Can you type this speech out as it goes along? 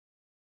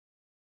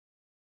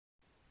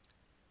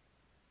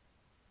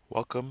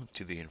Welcome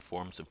to the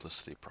Informed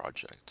Simplicity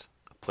Project,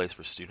 a place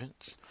for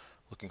students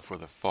looking for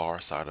the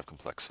far side of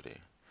complexity.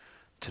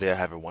 Today I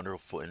have a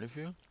wonderful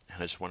interview, and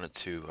I just wanted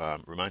to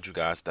remind you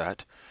guys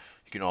that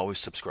you can always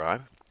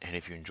subscribe, and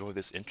if you enjoy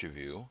this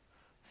interview,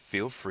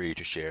 feel free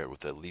to share it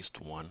with at least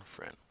one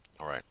friend.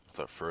 All right,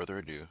 without further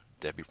ado,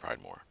 Debbie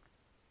Pridemore.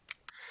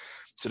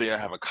 Today I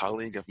have a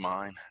colleague of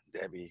mine,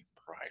 Debbie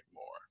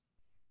Pridemore.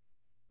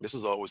 This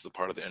is always the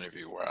part of the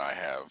interview where I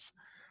have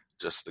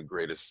just the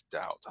greatest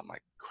doubt. I'm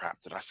like,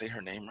 crap, did I say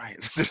her name right?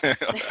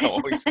 I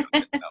always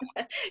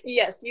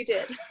Yes, you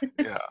did.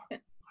 yeah.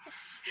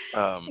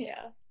 Um,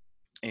 Yeah.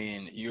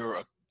 and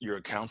you're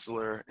a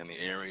counselor in the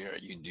area.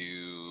 You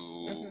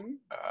do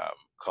Hmm.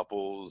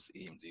 couples,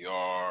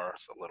 EMDR,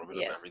 so a little bit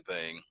of Yes.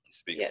 everything. You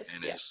speak Yes. Yeah.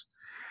 Spanish,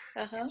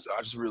 and Uh-huh. so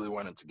I just really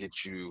wanted to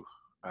get you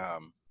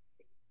um,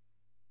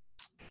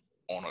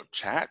 on a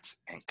chat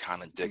and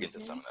kind of dig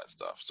into some Hmm. of that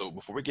stuff. So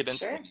before we get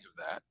into Sure. any of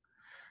that,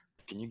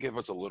 can you give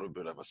us a little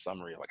bit of a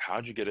summary? Like,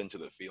 how'd you get into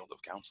the field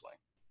of counseling?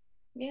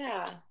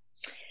 Yeah.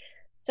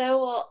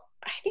 So, well,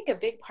 I think a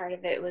big part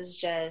of it was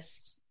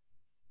just,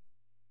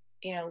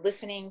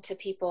 listening to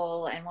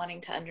people and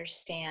wanting to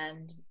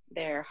understand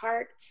their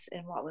hearts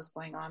and what was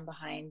going on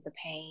behind the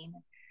pain,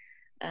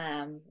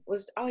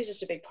 was always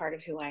just a big part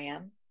of who I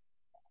am.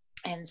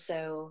 And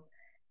so,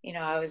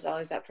 I was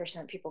always that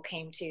person that people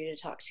came to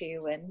talk to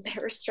when they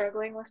were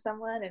struggling with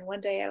someone. And one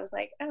day I was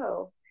like,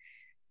 oh,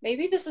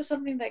 maybe this is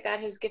something that God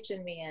has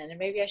gifted me in, and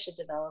maybe I should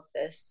develop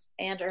this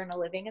and earn a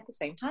living at the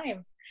same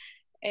time.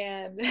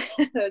 And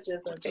which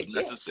is a Which is big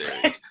deal.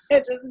 necessary.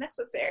 It's just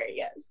necessary,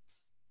 yes.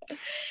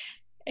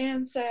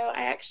 And so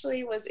I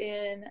actually was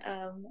in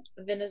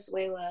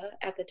Venezuela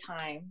at the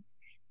time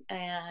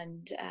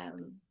and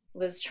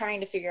was trying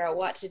to figure out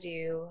what to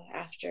do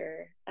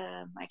after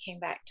I came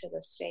back to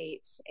the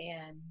States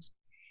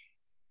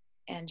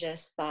and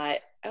just thought,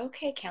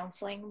 okay,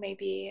 counseling may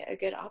be a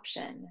good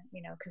option,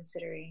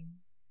 considering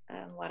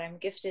what I'm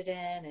gifted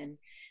in and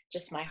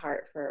just my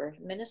heart for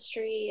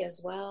ministry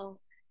as well.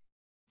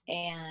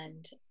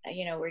 And,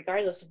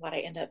 regardless of what I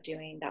end up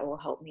doing, that will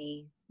help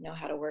me know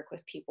how to work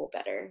with people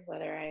better,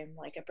 whether I'm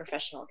like a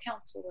professional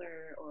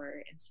counselor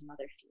or in some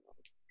other field.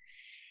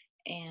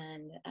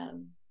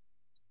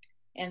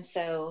 And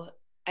so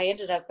I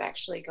ended up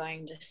actually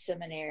going to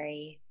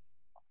seminary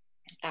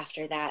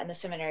after that, and the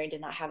seminary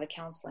did not have a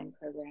counseling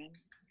program.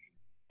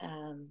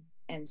 Um,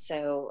 and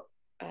so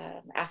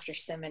after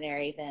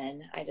seminary,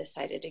 then I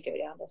decided to go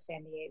down to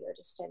San Diego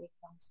to study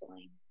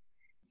counseling.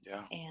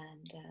 Yeah.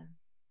 And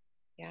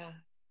yeah,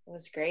 it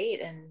was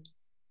great. And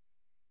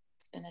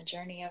it's been a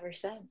journey ever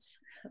since.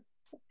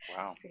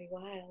 Wow. Pretty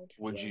wild.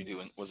 Would Yeah. you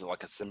do? Was it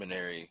like a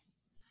seminary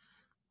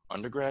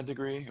undergrad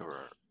degree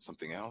or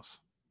something else?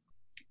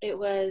 It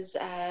was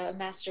a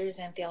master's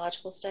in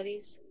theological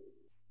studies.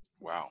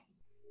 Wow.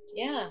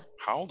 Yeah.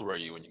 How old were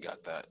you when you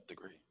got that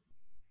degree?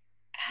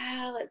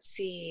 Let's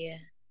see.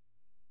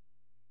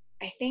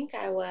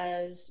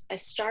 I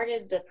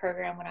started the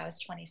program when I was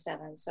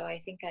 27. So I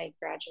think I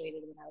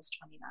graduated when I was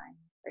 29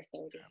 or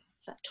 30.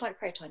 So 20,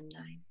 probably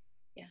 29.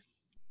 Yeah.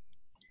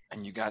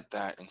 And you got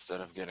that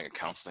instead of getting a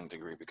counseling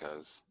degree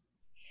because,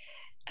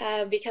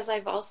 Because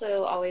I've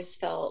also always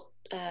felt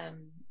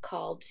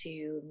called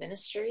to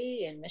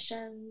ministry and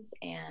missions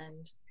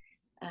and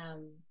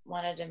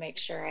wanted to make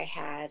sure I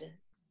had,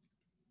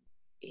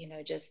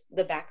 just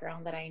the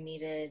background that I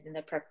needed and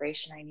the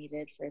preparation I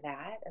needed for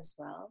that as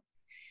well.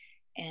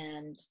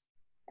 And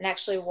and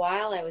actually,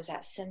 while I was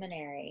at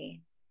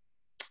seminary,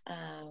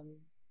 um,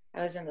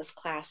 I was in this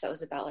class that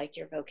was about like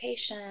your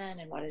vocation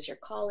and what is your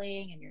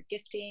calling and your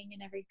gifting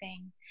and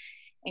everything.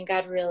 And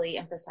God really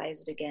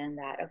emphasized again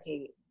that,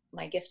 okay,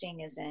 my gifting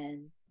is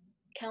in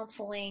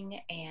counseling,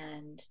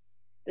 and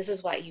this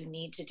is what you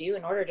need to do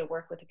in order to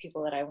work with the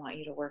people that I want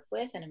you to work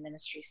with in a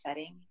ministry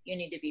setting. You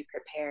need to be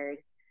prepared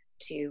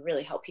to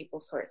really help people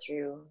sort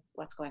through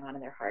what's going on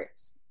in their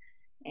hearts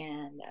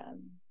and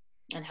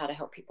how to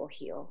help people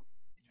heal.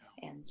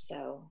 And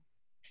so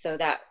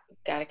that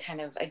got to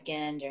kind of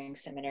again during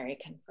seminary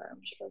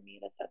confirmed for me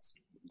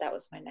that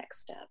was my next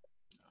step.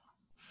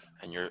 So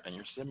and your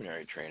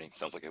seminary training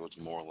sounds like it was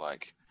more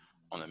like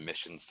on the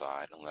mission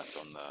side and less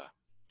on the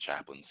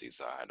chaplaincy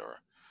side or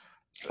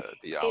the it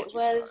theology side.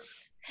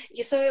 was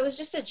yeah, so it was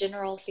just a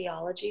general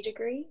theology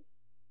degree,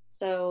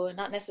 so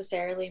not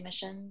necessarily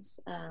missions.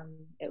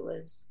 It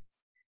was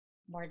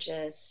more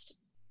just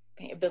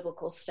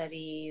biblical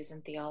studies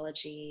and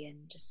theology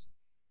and just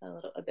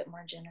a bit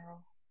more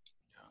general.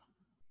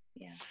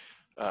 Yeah.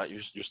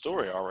 Your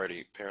story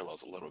already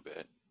parallels a little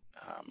bit.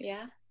 Um,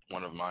 Yeah.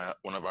 one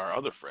of our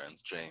other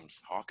friends, James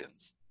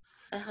Hawkins,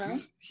 Uh-huh.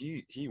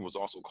 he was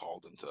also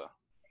called into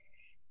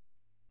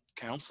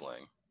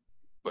counseling,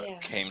 but Yeah.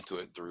 came to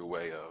it through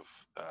way of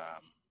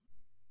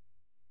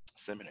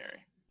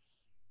seminary.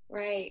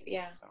 Right.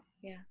 Yeah. So,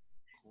 Yeah.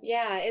 cool.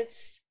 Yeah,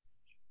 it's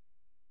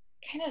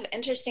kind of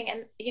interesting.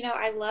 And,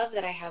 I love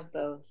that I have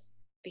both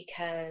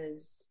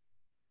because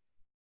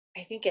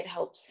I think it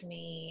helps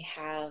me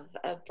have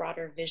a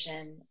broader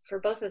vision for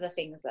both of the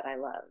things that I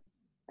love.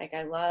 Like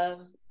I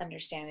love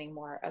understanding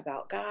more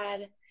about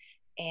God.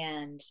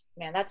 And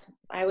man,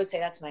 I would say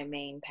that's my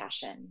main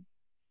passion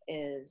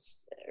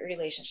is a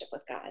relationship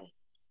with God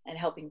and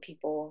helping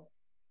people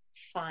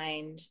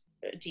find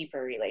a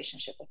deeper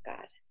relationship with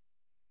God.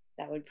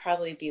 That would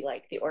probably be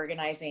like the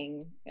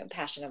organizing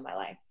passion of my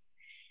life.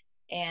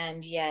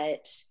 And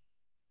yet,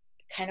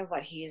 kind of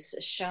what he's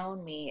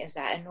shown me is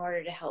that in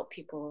order to help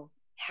people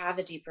have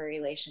a deeper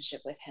relationship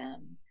with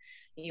him,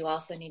 you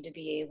also need to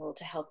be able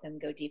to help them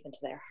go deep into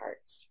their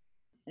hearts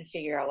and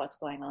figure out what's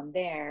going on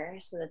there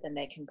so that then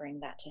they can bring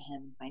that to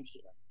him and find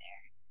healing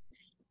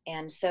there.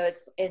 And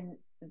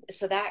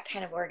so that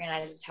kind of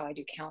organizes how I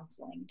do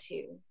counseling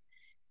too.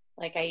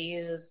 Like I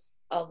use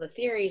all the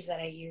theories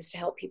that I use to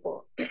help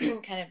people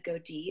kind of go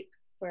deep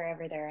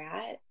wherever they're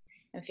at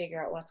and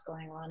figure out what's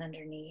going on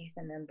underneath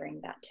and then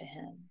bring that to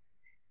him,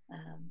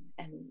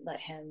 and let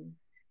him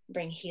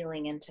bring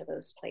healing into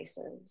those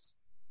places.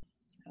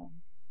 So,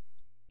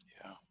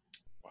 Yeah.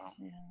 Wow.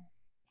 yeah.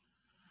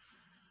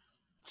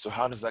 So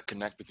how does that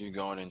connect with you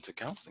going into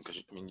counseling?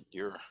 Because I mean,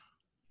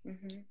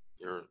 Hmm.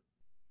 you're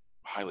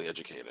highly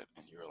educated,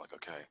 and you're like,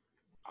 okay,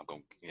 I'll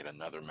go get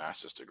another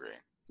master's degree.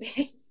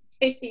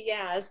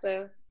 Yeah.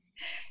 So,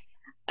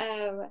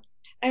 um,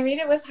 I mean,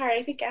 it was hard.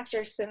 I think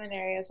after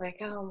seminary, I was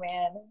like, oh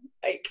man,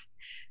 like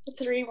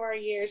 3 more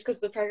years, because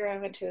the program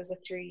I went to is a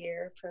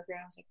 3-year program.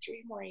 I was like,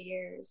 3 more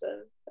years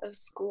of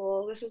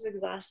school. This is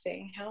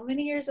exhausting. How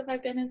many years have I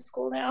been in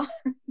school now?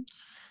 Too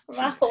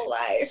My many. whole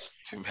life.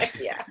 Too many.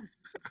 Yeah.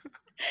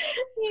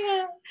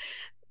 Yeah.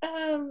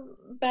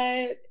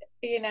 But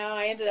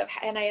I ended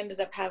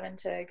up having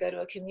to go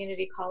to a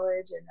community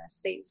college and a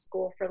state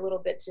school for a little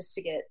bit just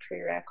to get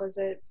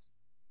prerequisites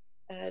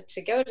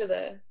to go to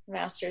the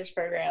master's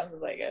programs. I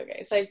was like,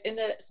 okay, so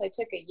I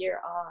took a year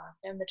off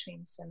in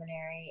between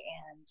seminary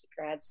and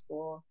grad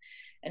school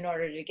in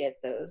order to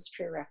get those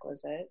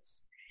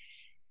prerequisites,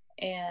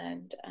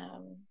 and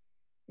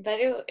but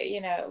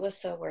it was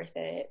so worth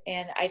it.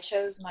 And I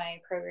chose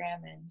my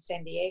program in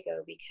San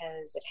Diego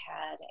because it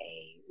had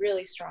a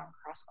really strong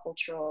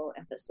cross-cultural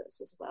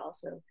emphasis as well.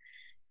 So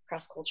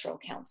cross-cultural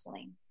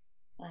counseling,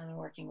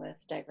 working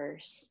with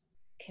diverse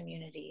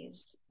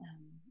communities.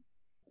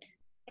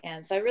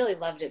 And so I really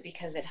loved it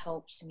because it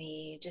helped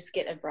me just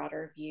get a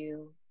broader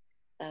view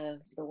of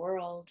the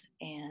world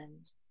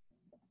and,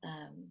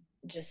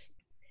 just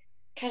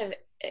kind of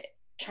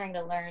trying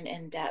to learn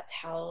in depth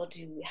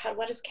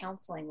what does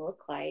counseling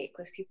look like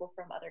with people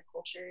from other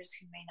cultures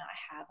who may not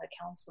have a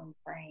counseling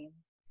frame,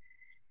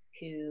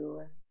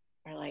 who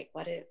are like,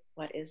 what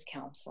is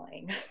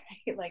counseling?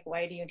 Right? Like,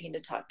 why do you need to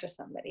talk to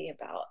somebody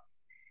about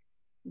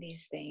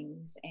these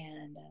things?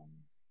 And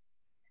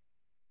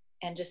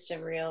just a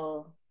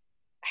real,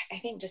 I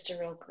think, just a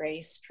real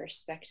grace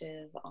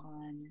perspective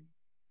on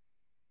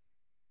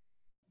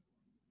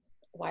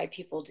why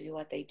people do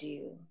what they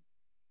do,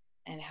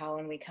 and how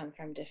when we come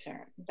from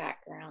different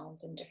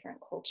backgrounds and different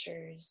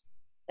cultures,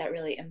 that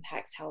really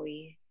impacts how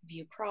we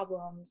view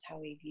problems, how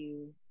we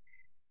view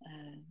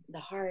the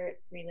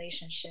heart,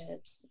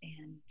 relationships,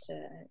 and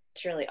to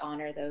really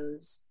honor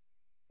those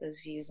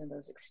views and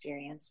those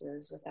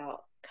experiences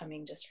without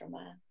coming just from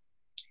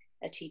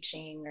a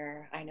teaching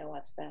or I know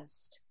what's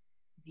best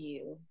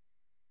view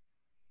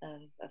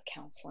of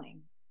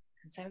counseling.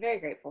 And so I'm very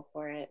grateful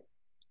for it.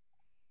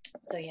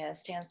 So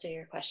yes, to answer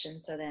your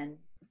question, so then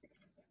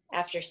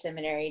after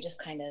seminary,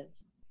 just kind of,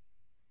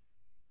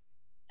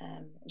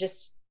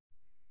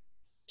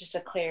 just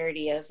a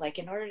clarity of like,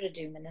 in order to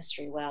do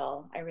ministry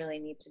well, I really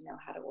need to know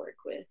how to work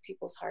with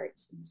people's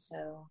hearts. And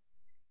so,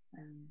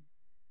 um,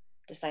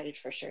 decided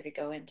for sure to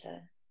go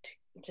into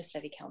to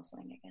study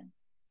counseling again.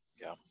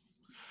 Yeah.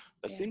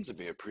 That Yeah. seems to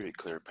be a pretty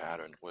clear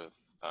pattern with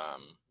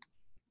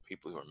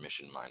people who are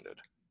mission minded.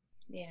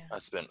 Yeah. I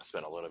spent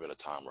a little bit of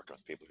time working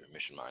with people who are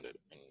mission minded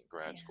in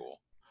grad Yeah.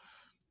 school,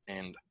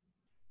 and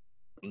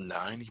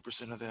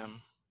 90% of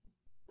them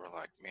were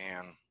like,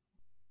 "Man,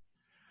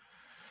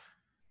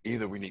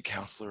 either we need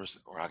counselors,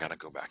 or I got to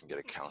go back and get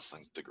a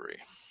counseling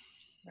degree."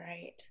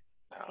 Right.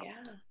 Um,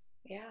 Yeah.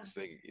 Yeah. 'Cause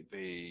they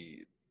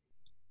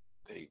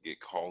get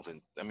called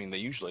in. I mean, they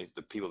usually,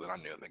 the people that I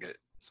knew, they get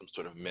some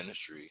sort of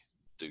ministry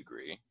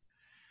degree,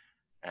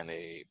 and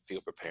they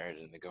feel prepared,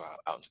 and they go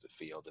out into the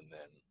field, and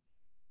then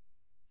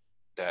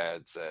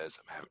dad says,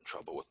 "I'm having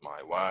trouble with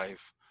my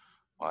wife."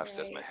 Wife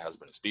says, "My Right.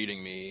 husband is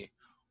beating me,"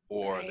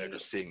 or they're Right.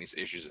 just seeing these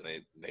issues and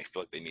they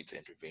feel like they need to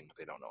intervene, but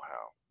they don't know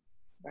how.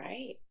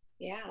 Right.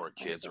 Yeah. Or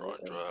kids are on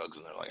Absolutely. drugs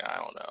and they're like, "I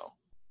don't know,"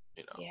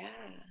 you know.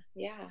 Yeah.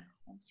 Yeah.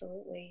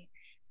 Absolutely.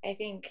 I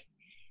think,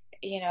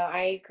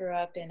 I grew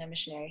up in a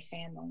missionary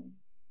family.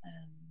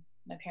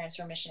 My parents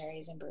were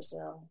missionaries in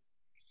Brazil.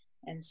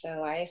 And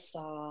so I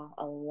saw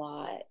a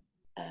lot,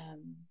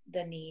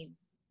 the need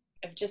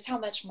of just how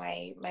much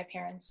my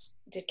parents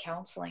did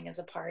counseling as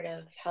a part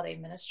of how they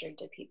ministered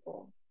to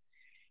people.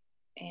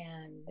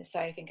 And so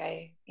I think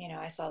I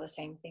saw the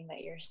same thing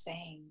that you're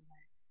saying,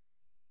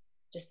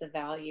 just the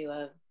value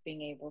of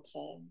being able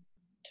to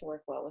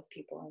work well with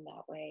people in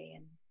that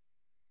way.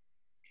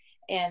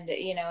 And,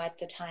 at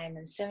the time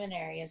in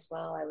seminary as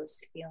well, I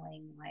was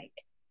feeling like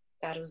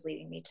God was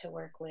leading me to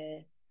work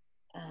with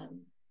um,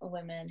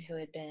 women who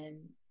had been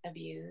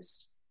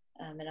abused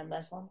in a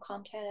Muslim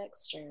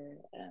context or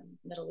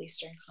Middle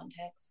Eastern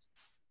context.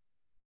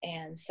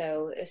 And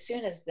so as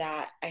soon as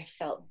that, I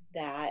felt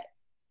that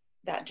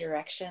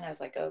direction, I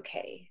was like,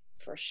 okay,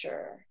 for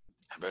sure.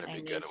 I better I be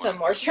good need at what some I'm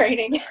more doing.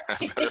 training.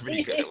 I better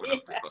be good at what I'm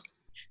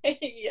doing.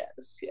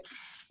 Yes, yes,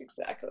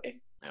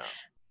 exactly. Yeah,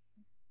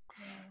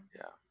 Yeah.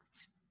 yeah.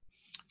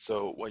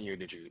 So, what year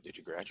did you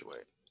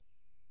graduate?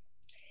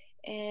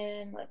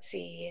 And let's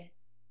see,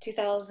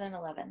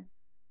 2011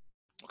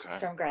 Okay.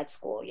 from grad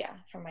school. Yeah,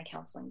 from my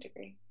counseling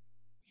degree.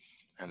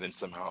 And then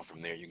somehow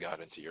from there you got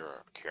into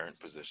your current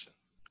position.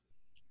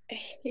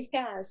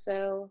 Yeah,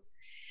 so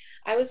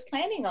I was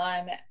planning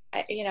on,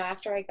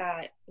 after I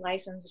got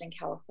licensed in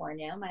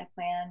California, my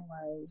plan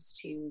was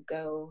to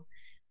go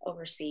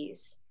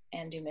overseas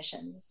and do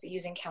missions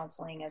using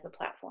counseling as a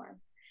platform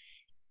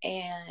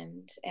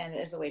and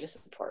as a way to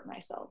support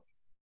myself.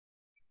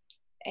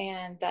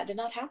 And that did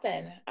not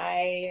happen.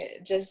 I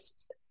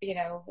just,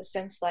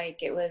 since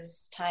like it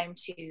was time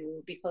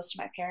to be close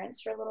to my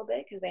parents for a little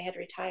bit because they had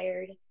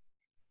retired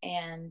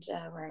and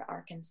we're in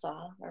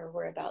Arkansas, or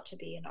we're about to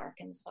be in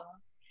Arkansas.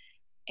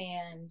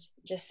 And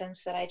just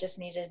since that I just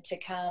needed to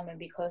come and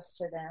be close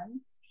to them.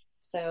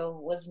 So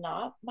was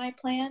not my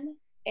plan.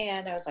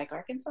 And I was like,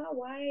 Arkansas,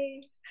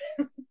 why?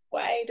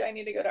 Why do I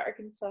need to go to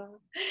Arkansas?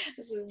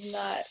 This is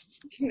not,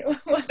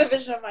 what the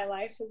vision of my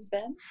life has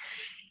been.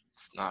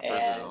 It's not And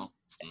Brazil.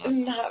 It's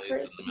not not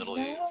someplace for, in the Middle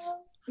no, East.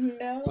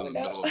 It's no, in the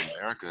no. middle of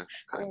America,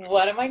 kind of.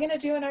 What am I going to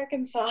do in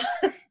Arkansas?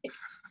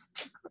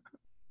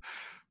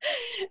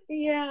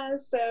 Yeah,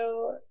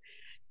 so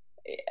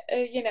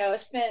I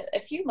spent a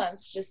few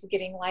months just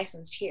getting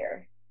licensed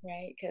here,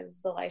 right?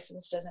 Because the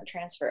license doesn't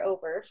transfer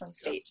over from Yep.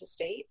 state to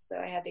state. So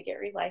I had to get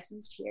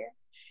relicensed here,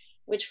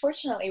 which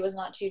fortunately was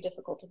not too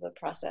difficult of a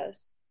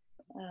process.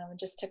 It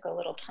just took a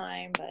little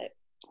time, but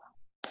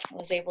I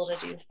was able to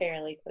do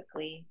fairly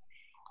quickly.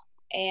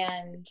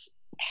 And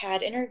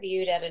had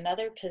interviewed at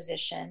another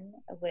position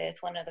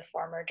with one of the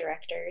former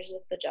directors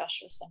of the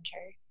Joshua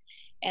Center.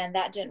 And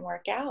that didn't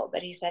work out,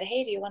 but he said,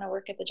 "Hey, do you want to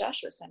work at the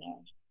Joshua Center?"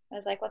 I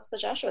was like, "What's the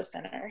Joshua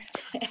Center?"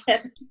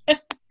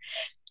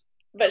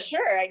 But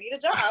sure, I need a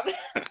job.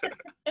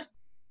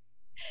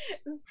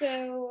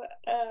 so,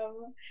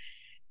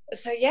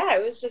 so yeah,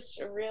 it was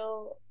just a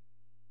real,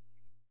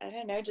 I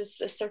don't know,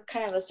 just a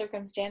kind of a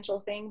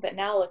circumstantial thing. But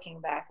now looking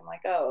back, I'm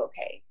like, oh,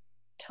 okay,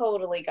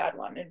 totally God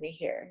wanted me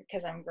here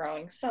because I'm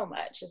growing so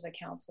much as a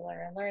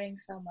counselor and learning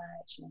so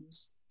much, and it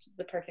was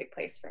the perfect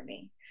place for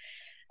me.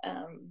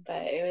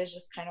 But it was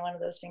just kind of one of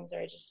those things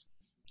where I just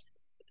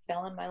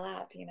fell in my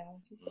lap. Mm.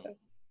 So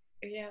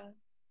yeah,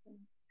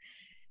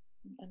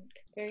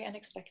 very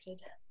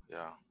unexpected.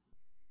 Yeah.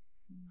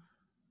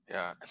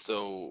 Yeah. And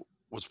so,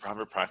 was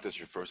private practice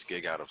your first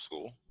gig out of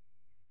school?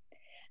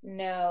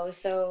 No,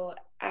 so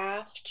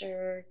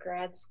after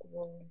grad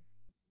school,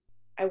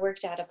 I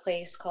worked at a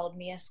place called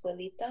Mi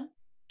Escuelita,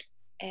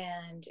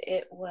 and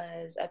it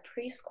was a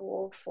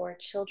preschool for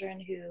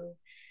children who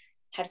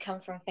had come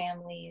from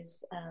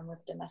families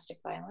with domestic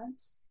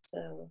violence.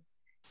 So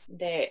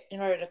in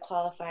order to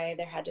qualify,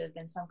 there had to have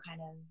been some kind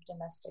of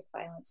domestic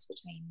violence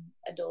between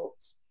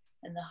adults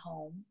in the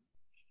home.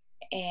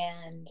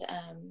 And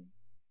I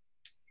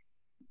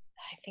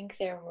think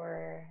there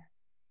were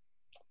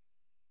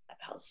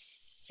about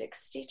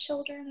 60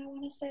 children, I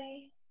want to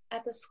say,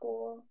 at the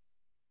school.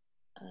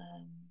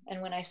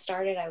 And when I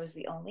started, I was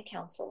the only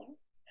counselor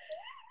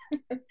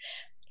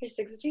for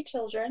 60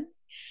 children.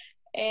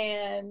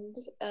 And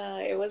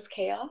it was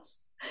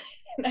chaos.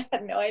 And I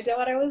had no idea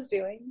what I was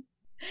doing.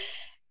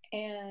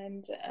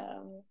 And,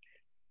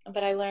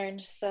 but I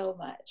learned so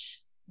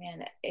much.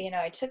 Man,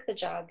 I took the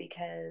job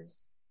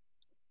because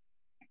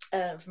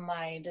of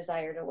my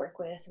desire to work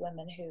with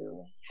women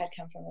who had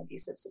come from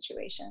abusive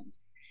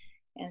situations.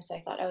 And so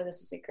I thought, oh,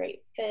 this is a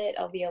great fit.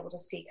 I'll be able to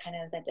see kind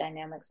of the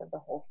dynamics of the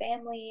whole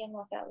family and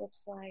what that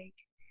looks like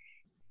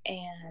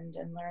and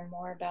learn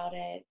more about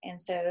it. And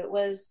so it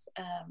was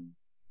a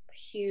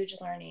huge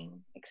learning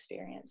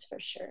experience for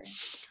sure.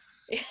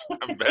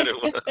 I bet it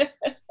was.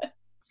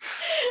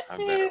 I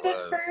bet it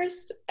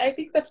was. I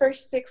think the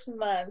first 6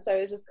 months, I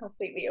was just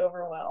completely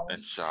overwhelmed.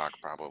 In shock,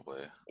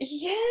 probably.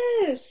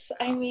 Yes.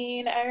 I Yeah.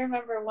 mean, I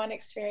remember one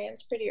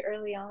experience pretty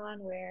early on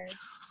where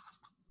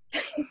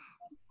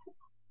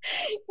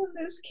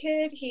this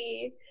kid,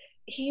 he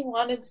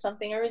wanted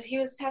something, or he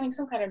was having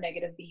some kind of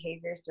negative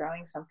behavior,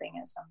 throwing something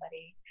at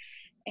somebody.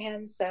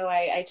 And so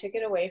I took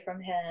it away from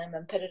him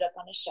and put it up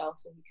on a shelf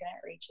so he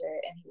couldn't reach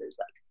it. And he was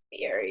like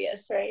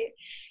furious, right?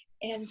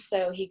 And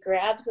so he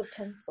grabs a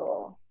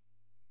pencil,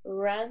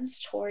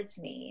 runs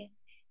towards me,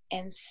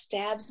 and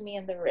stabs me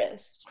in the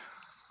wrist.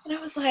 And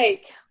I was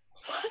like,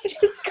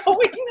 what is going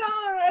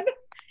on?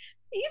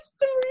 He's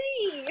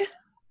 3.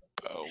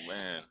 Oh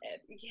man.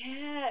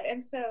 Yeah.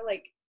 And so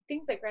like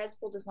things that grad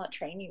school does not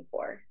train you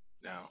for.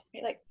 No.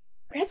 Right? Like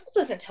grad school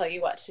doesn't tell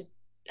you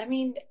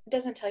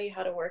doesn't tell you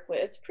how to work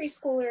with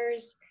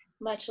preschoolers,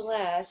 much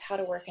less how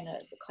to work in a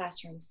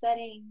classroom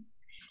setting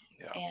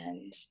Yeah.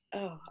 and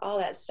all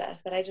that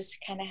stuff that I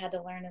just kind of had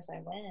to learn as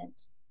I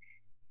went.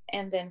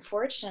 And then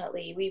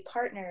fortunately, we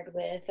partnered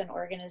with an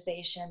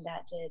organization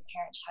that did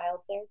parent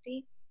child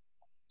therapy.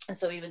 And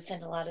so we would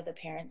send a lot of the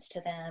parents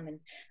to them and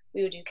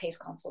we would do case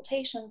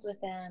consultations with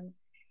them.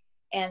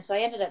 And so I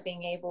ended up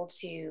being able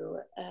to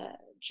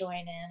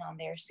join in on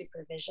their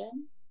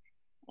supervision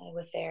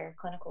with their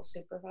clinical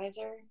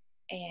supervisor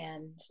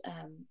and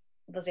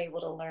was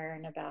able to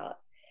learn about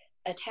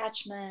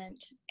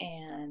attachment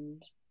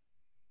and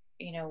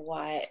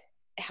what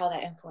how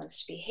that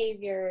influenced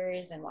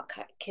behaviors and what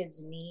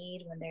kids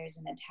need when there's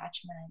an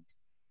attachment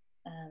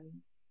um,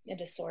 a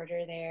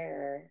disorder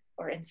there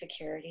or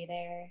insecurity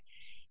there,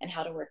 and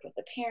how to work with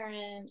the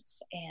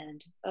parents.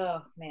 And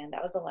oh man,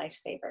 that was a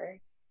lifesaver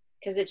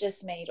because it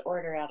just made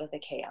order out of the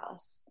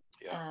chaos.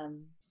 Yeah.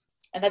 um,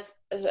 and that's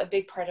a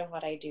big part of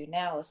what I do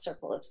now is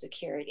circle of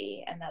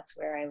security, and that's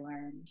where I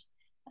learned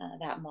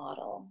that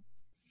model.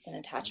 It's an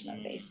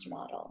attachment based Mm,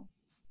 model.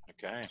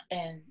 okay.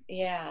 And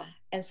yeah,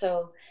 and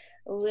so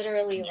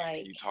literally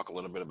Can you talk a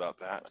little bit about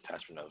that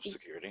attachment of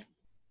security?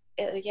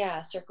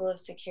 yeah, circle of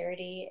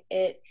security.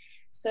 It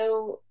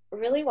so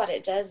really what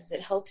it does is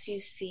it helps you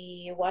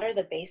see what are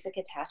the basic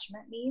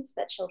attachment needs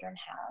that children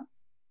have,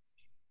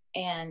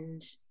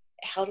 and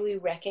how do we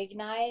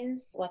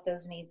recognize what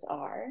those needs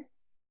are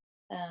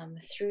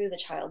through the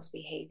child's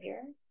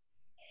behavior,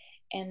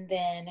 and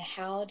then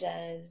how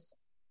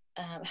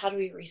do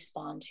we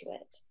respond to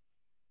it.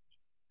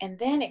 And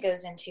then it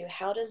goes into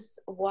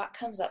what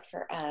comes up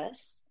for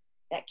us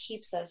that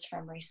keeps us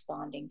from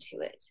responding to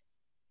it.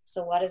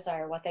 So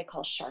what they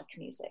call shark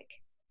music.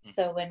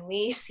 So when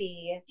we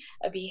see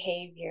a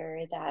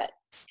behavior that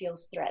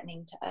feels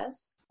threatening to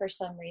us for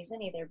some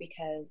reason, either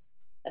because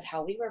of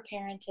how we were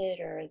parented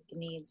or the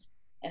needs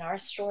in our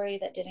story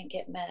that didn't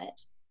get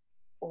met,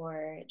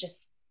 or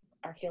just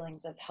our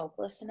feelings of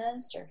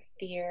helplessness or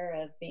fear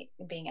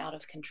of being out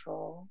of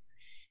control,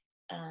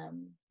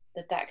 um,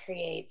 that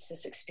creates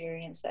this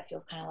experience that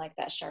feels kind of like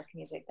that shark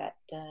music, that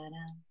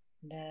da-da,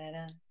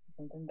 da-da,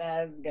 something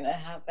bad's gonna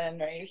happen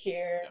right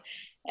here.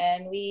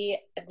 And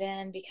we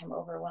then become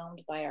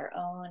overwhelmed by our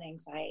own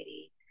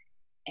anxiety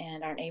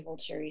and aren't able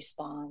to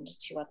respond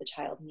to what the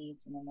child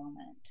needs in the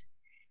moment.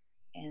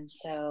 And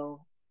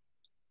so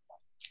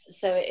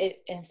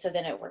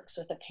then it works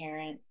with a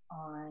parent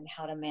on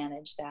how to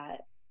manage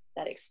that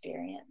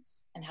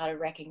experience and how to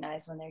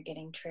recognize when they're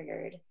getting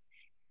triggered,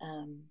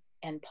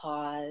 and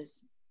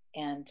pause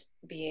and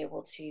be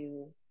able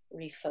to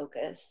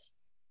refocus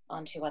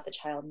onto what the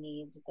child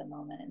needs at the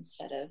moment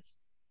instead of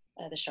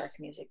the shark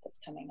music that's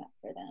coming up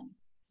for them.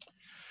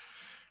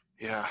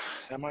 Yeah,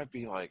 that might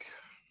be like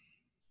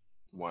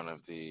one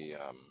of the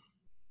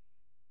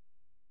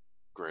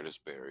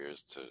greatest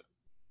barriers to,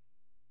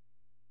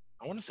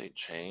 I want to say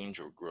change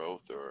or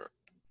growth, or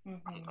I'm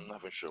Mm-hmm. not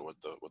even sure what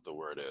the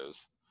word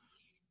is,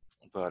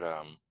 but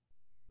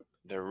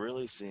there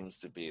really seems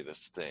to be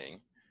this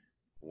thing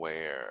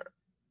where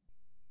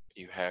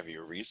you have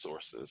your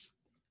resources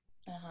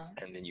Uh-huh.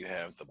 and then you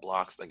have the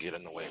blocks that get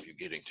in the way of you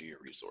getting to your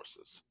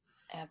resources.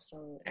 And it's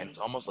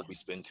Absolutely. almost like Yeah. we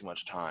spend too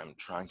much time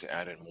trying to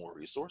add in more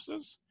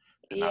resources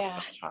and not Yeah.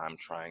 enough time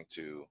trying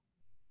to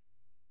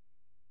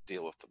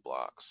deal with the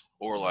blocks.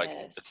 Or like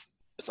Yes.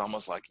 it's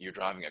almost like you're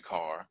driving a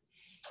car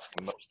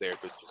and most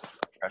therapists just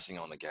keep pressing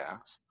on the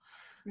gas.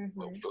 But Mm-hmm.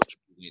 what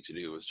you need to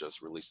do is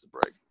just release the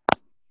brake,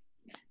 you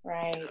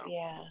Right. know?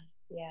 Yeah.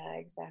 Yeah.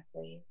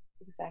 Exactly.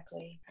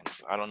 Exactly. And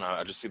so I don't know.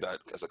 I just see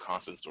that as a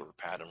constant sort of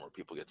pattern where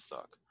people get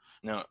stuck.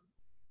 Now,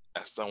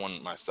 as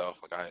someone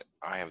myself, like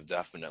I have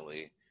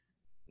definitely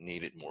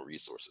needed more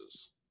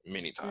resources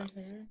many times,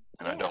 Mm-hmm.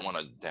 and I don't Yeah. want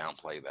to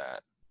downplay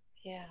that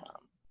Yeah.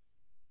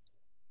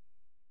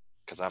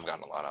 because I've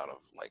gotten a lot out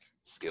of like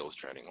skills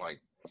training,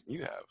 like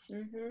you have.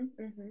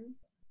 Mm-hmm. Mm-hmm.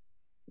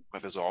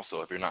 But there's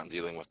also if you're not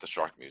dealing with the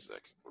shark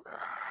music,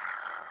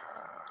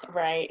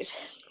 Right.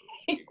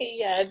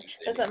 Yeah. It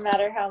then doesn't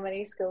matter how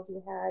many skills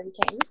you have, you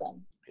can't use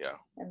them yeah,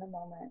 in the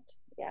moment.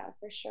 Yeah,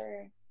 for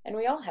sure. And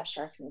we all have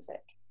shark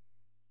music,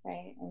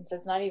 right? And so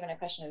it's not even a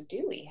question of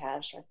do we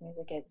have shark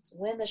music, it's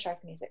when the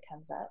shark music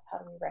comes up, how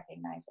do we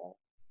recognize it?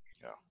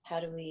 yeah, How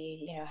do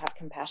we, have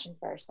compassion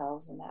for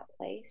ourselves in that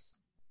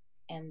place?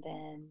 And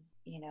then,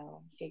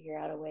 figure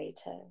out a way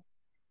to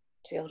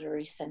be able to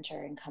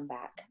recenter and come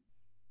back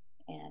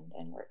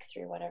and work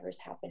through whatever's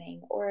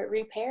happening or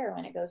repair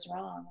when it goes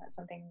wrong. That's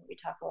something we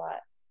talk a lot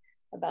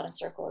about in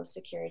circle of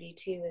security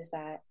too, is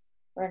that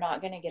we're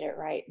not going to get it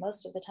right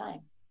most of the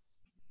time.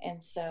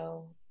 And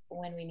so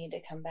when we need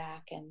to come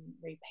back and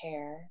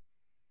repair,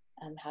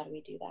 how do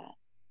we do that?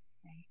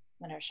 Right?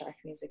 When our shark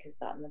music has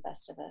gotten the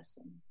best of us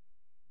and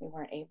we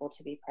weren't able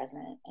to be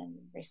present and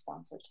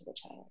responsive to the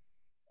child.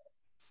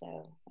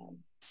 So,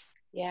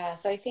 yeah,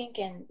 so I think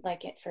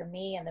for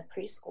me in the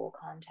preschool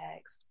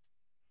context,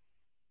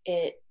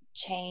 it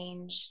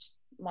changed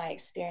my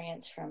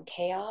experience from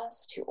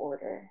chaos to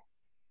order.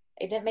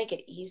 It didn't make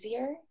it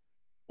easier,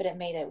 but it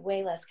made it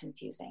way less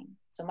confusing.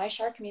 So my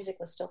shark music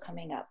was still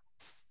coming up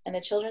And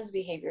the children's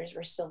behaviors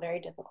were still very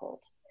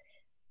difficult,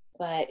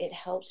 but it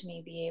helped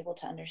me be able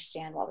to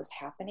understand what was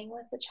happening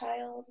with the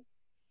child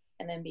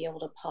and then be able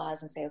to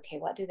pause and say, okay,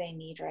 what do they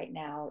need right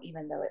now,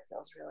 even though it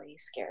feels really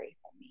scary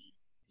for me?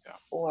 Yeah.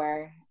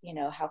 Or,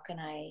 how can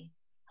I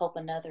help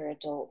another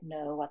adult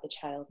know what the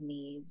child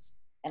needs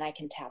and I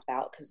can tap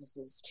out because this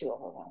is too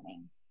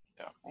overwhelming,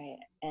 Yeah. right?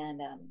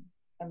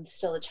 And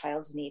still the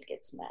child's need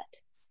gets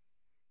met.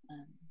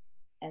 Um,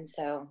 and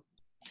so,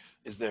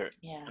 Is there,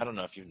 yeah, I don't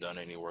know if you've done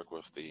any work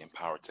with the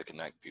Empowered to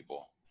Connect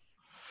people.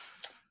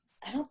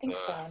 I don't think The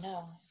so,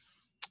 no.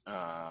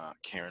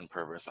 Karen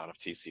Purvis out of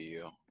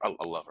TCU. I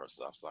love her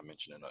stuff, so I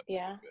mention it a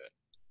Yeah. good bit.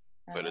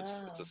 But Oh,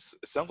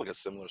 it sounds like a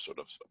similar sort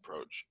of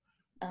approach.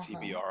 uh-huh.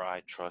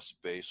 TBRI,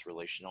 trust-based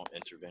relational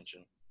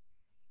intervention.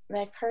 And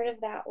I've heard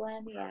of that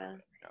one, I've heard of yeah.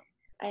 it.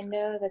 Yeah. I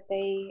know that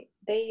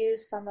they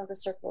use some of the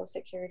circle of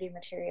security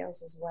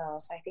materials as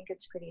well, so I think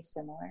it's pretty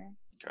similar.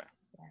 Okay.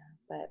 Yeah,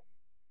 but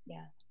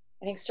yeah,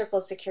 I think circle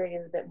of security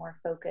is a bit more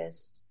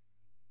focused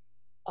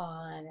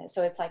on,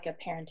 so it's like a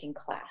parenting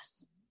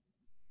class.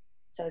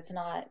 So it's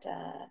not,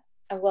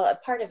 well, a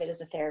part of it is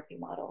a therapy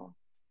model,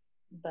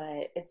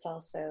 but it's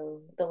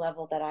also the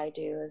level that I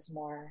do is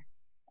more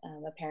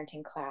a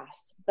parenting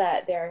class.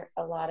 But there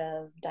are a lot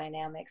of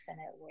dynamics in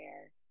it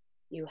where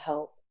you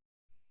help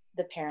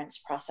the parents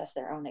process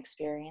their own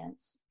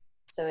experience.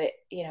 So it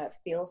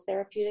feels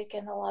therapeutic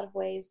in a lot of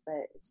ways,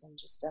 but it's in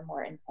just a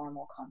more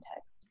informal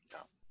context.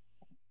 Yeah.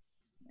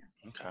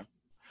 Yeah. Okay.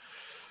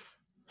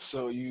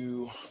 So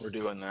you were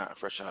doing that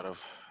fresh out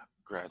of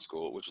grad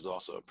school, which is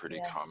also a pretty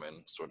Yes.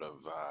 common sort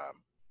of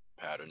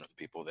pattern of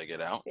people. They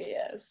get out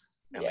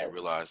Yes. and they Yes.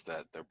 realize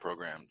that their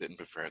program didn't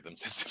prepare them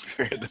to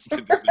prepare them to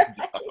do their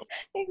job.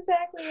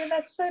 Exactly. And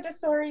that's so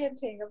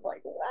disorienting. Of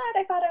like, what?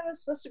 I thought I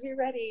was supposed to be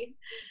ready.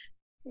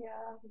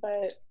 Yeah.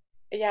 But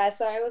yeah,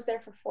 so I was there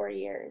for 4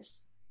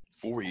 years.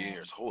 4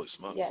 years, holy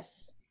smokes!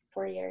 Yes,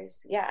 4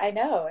 years. Yeah, I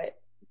know.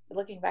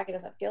 Looking back, it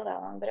doesn't feel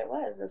that long, but it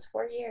was. It was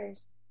 4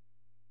 years.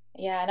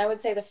 Yeah, and I would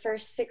say the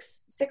first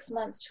six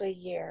months to a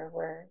year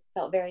were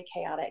felt very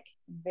chaotic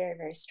and very,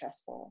 very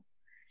stressful.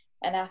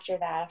 And after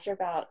that, after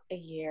about a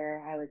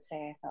year, I would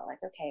say I felt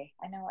like, okay,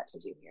 I know what to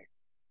do here.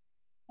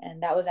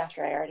 And that was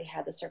after I already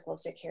had the circle of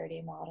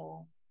security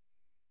model.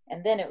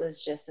 And then it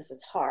was just, this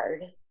is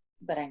hard,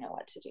 but I know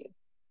what to do.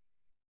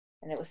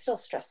 And it was still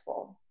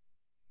stressful,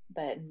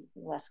 but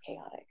less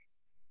chaotic.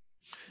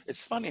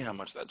 It's funny how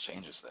much that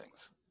changes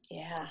things.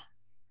 Yeah, I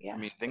yeah,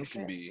 mean, for things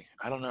can sure. be,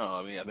 I don't know.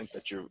 I mean, I think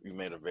that you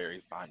made a very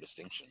fine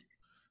distinction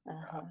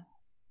Uh-huh.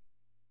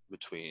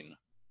 between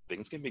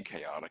things can be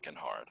chaotic and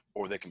hard,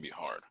 or they can be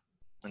hard.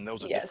 And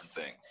those are different Yes.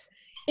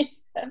 things.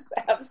 Yes,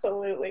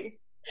 absolutely.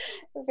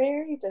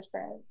 Very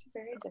different,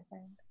 very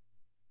different.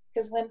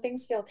 Because when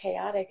things feel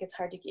chaotic, it's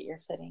hard to get your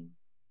footing.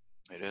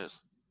 It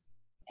is.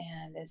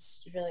 And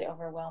it's really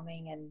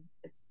overwhelming and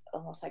it's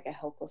almost like a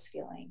hopeless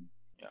feeling.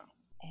 Yeah.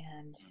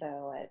 And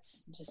so it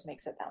just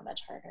makes it that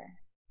much harder.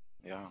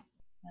 Yeah.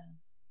 Yeah.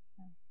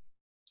 Yeah.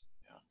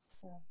 Yeah.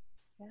 So,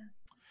 yeah.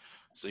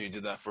 So you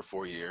did that for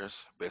 4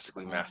 years,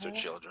 basically mastered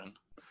Uh-huh. children.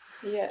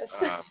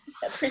 Yes. Um,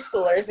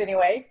 Preschoolers,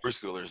 anyway.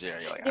 Preschoolers, yeah,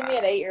 you're like, Give me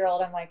an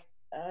 8-year-old, I'm like,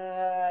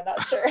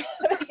 not sure.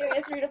 Give me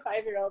a 3 to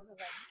 5-year-old, I'm like,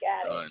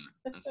 got done.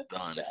 it. It's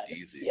done. It's Done.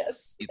 easy.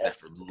 Yes, Eat that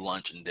for yes.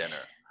 lunch and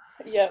dinner.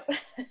 Yep.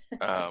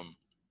 Um,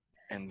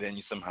 and then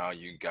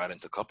you got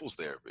into couples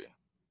therapy.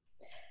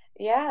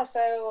 Yeah,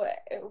 so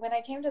when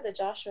I came to the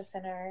Joshua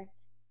Center,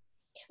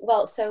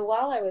 well, so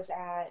while I was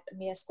at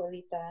Mi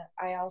Escuelita,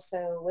 I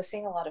also was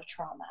seeing a lot of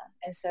trauma.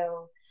 And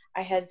so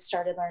I had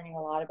started learning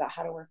a lot about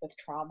how to work with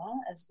trauma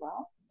as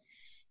well.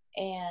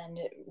 And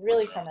Was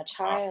really there from a a process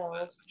child,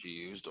 that you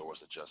used, or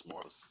was it just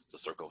more of the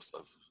circle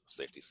of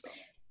safety stuff?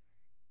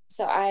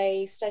 so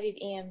I studied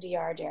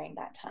EMDR during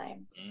that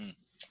time.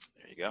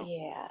 There you go.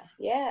 Yeah,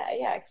 yeah,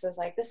 yeah. Because I was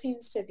like, this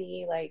seems to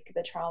be like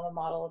the trauma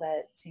model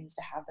that seems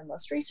to have the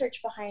most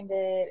research behind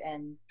it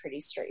and pretty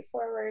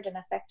straightforward and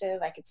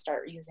effective. I could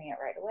start using it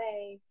right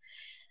away.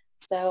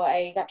 So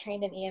I got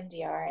trained in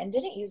EMDR and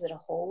didn't use it a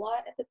whole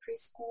lot at the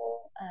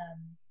preschool,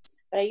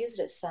 but I used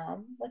it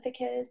some with the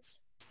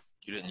kids.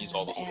 You didn't use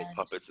all those little And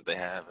puppets that they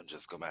have and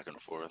just go back and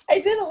forth. I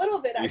did a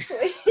little bit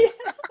actually. Yeah,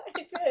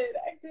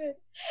 I did.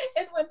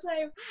 And one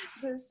time,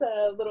 this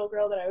little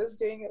girl that I was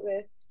doing it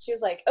with, she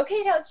was like,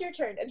 "Okay, now it's your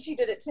turn," and she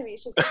did it to me.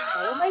 She's like,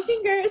 "Follow my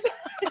fingers."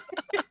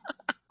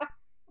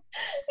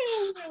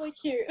 It was really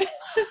cute.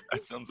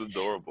 That sounds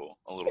adorable.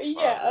 A little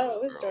Yeah. Oh, it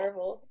 5-year-old was girl.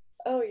 adorable.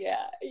 Oh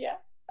yeah, yeah.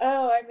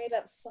 Oh, I made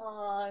up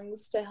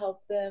songs to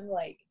help them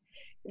like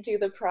do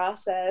the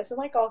process and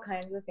like all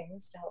kinds of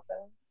things to help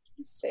them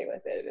stay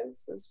with it. It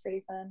was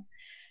pretty fun.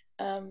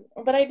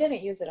 But I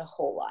didn't use it a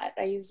whole lot.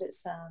 I used it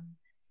some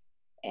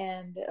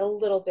and a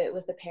little bit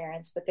with the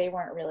parents, but they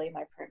weren't really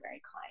my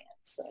primary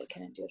clients, so I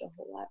couldn't do it a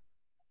whole lot.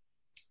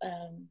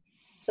 Um,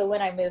 so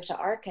when I moved to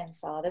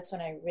Arkansas, that's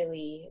when I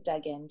really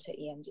dug into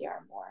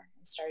EMDR more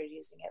and started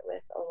using it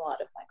with a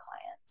lot of my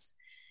clients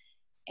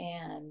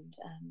and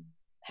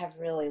have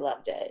really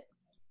loved it.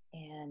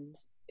 and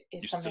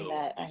is something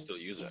that You still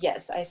use it.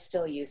 yes, I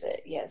still use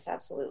it. Yes,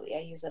 absolutely. I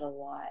use it a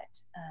lot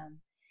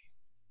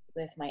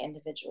with my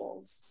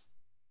individuals.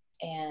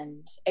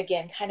 And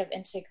again, kind of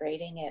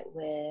integrating it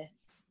with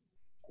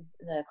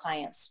the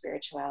client's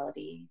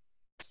spirituality.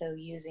 So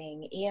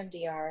using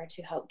EMDR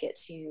to help get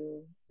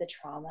to the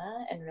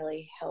trauma and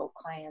really help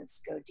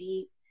clients go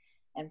deep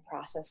and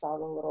process all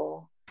the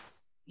little,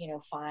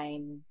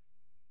 fine,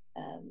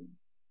 um,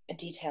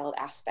 detailed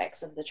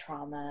aspects of the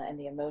trauma and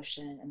the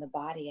emotion and the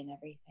body and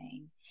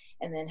everything,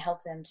 and then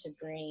help them to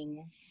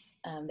bring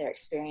their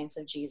experience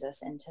of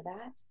Jesus into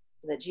that,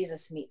 so that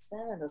Jesus meets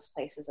them in those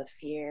places of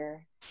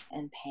fear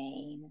and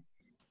pain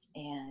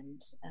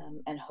and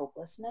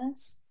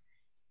hopelessness,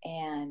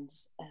 and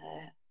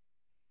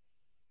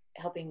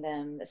helping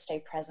them stay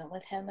present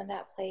with him in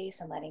that place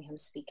and letting him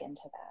speak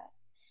into that.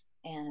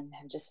 And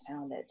have just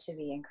found it to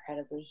be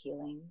incredibly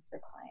healing for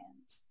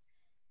clients,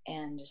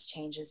 and just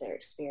changes their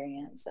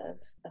experience of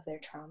their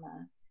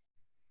trauma.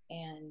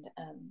 And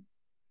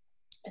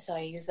so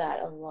I use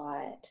that a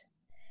lot.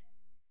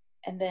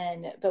 And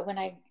then, but when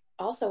I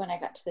got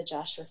to the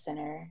Joshua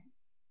Center,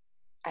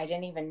 I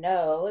didn't even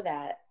know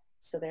that.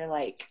 So they're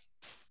like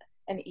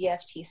an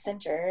EFT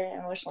center,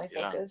 emotionally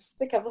Yeah.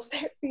 focused couples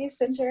therapy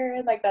center,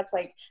 and like that's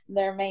like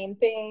their main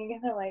thing.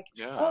 And I'm like,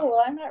 Yeah. oh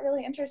well, I'm not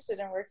really interested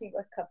in working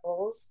with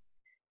couples.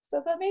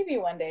 So, but maybe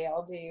one day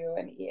I'll do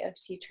an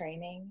EFT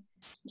training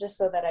just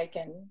so that I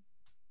can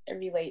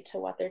relate to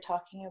what they're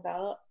talking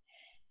about.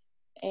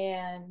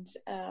 And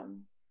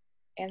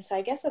and so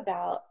I guess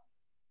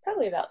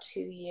probably about 2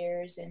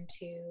 years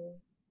into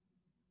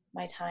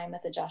my time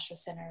at the Joshua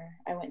Center,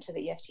 I went to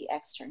the EFT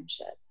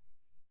externship,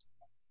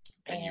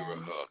 And you were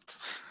and hooked.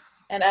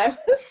 I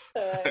was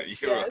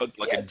hooked. You were Yes, hooked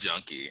like a yes,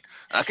 junkie.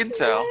 I can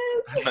tell.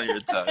 I know your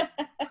type.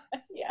 yes.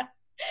 Yeah.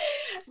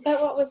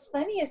 But what was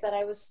funny is that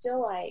I was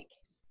still like,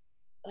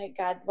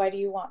 God, why do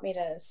you want me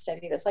to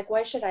study this? Like,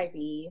 why should I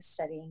be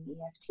studying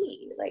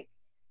EFT? Like,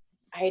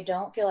 I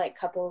don't feel like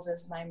couples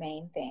is my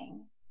main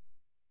thing.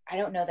 I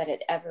don't know that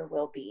it ever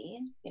will be.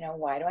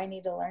 Why do I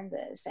need to learn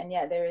this? And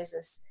yet there is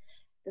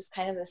this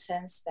kind of the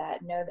sense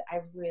that no, that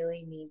I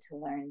really need to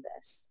learn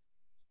this.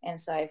 And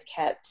so I've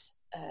kept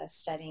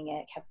studying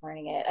it, kept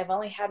learning it. I've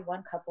only had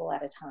one couple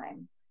at a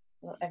time.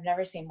 I've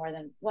never seen more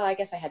than, well, I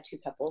guess I had two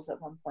couples at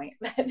one point,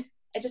 but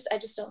I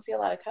just don't see a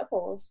lot of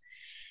couples.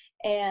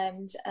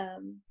 And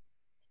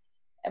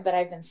but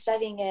I've been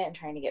studying it and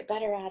trying to get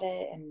better at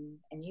it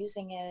and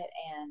using it,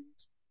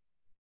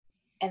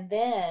 and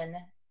then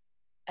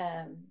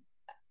um,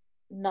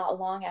 not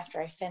long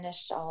after I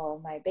finished all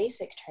my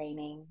basic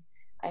training,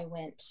 I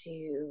went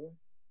to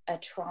a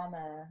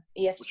trauma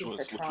EFT for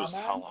Which was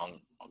how trauma. long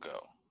ago?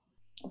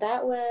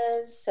 That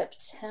was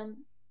September.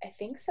 I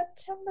think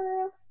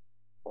September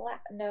of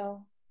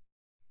no.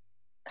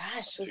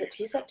 Gosh, was 2 it years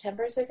two ago.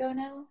 Septembers ago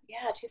now?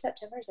 Yeah, 2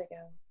 Septembers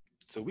ago.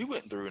 So we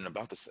went through in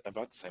about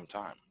the same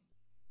time.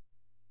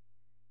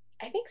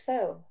 I think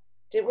so.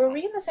 Were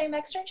we in the same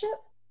externship?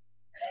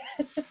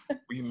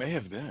 We may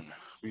have been.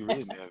 We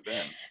really may have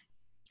been.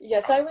 Yeah,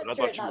 so I But went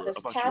through it not I this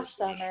thought you were past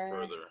so much summer,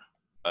 further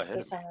ahead the of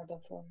me. summer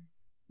before.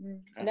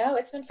 Okay. No,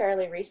 it's been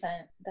fairly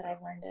recent that Yeah.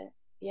 I've learned it.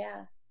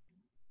 Yeah.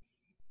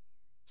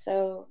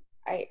 So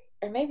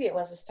or maybe it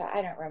was this past,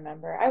 I don't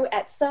remember.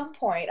 At some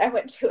point, I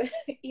went to an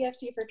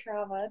EFT for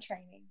trauma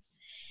training,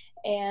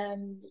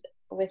 and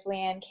with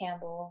Leanne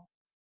Campbell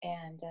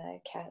and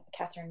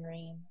Catherine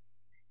Ream.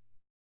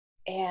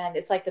 And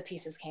it's like the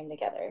pieces came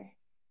together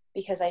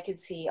because I could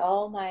see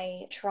all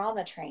my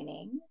trauma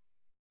training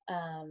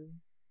um,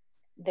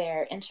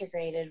 there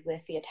integrated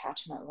with the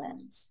attachment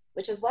lens,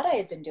 which is what I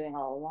had been doing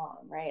all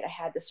along, right? I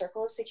had the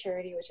circle of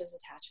security, which is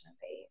attachment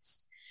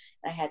based,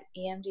 and I had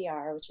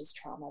EMDR, which is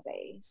trauma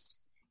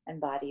based and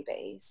body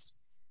based.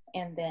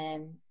 And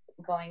then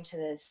going to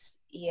this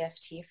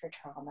EFT for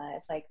trauma,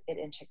 it's like it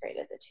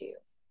integrated the two,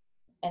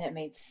 and it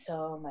made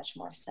so much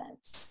more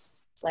sense.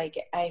 Like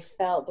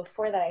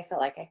before that, I felt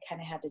like I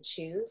kind of had to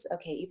choose,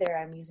 okay, either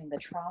I'm using the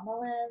trauma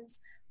lens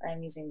or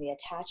I'm using the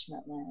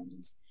attachment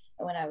lens.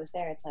 And when I was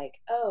there, it's like,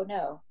 oh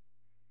no,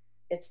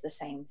 it's the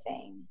same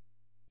thing.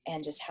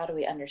 And just how do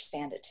we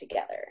understand it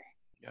together?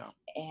 Yeah.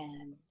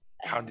 And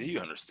How do you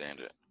understand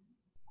it?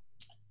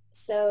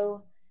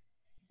 so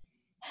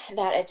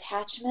that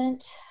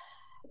attachment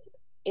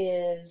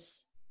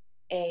is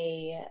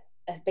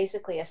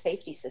basically a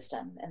safety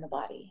system in the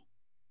body.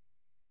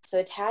 So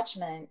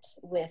attachment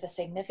with a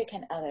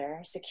significant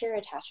other, secure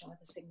attachment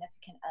with a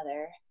significant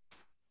other,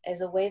 is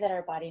a way that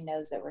our body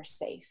knows that we're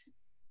safe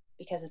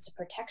because it's a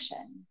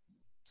protection.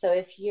 So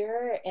if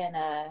you're in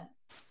a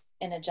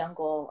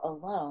jungle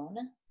alone,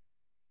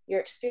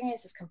 your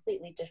experience is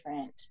completely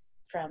different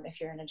from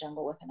if you're in a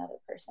jungle with another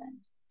person.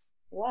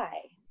 Why?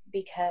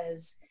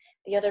 Because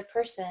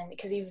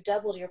because you've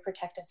doubled your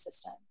protective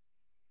system.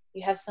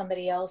 You have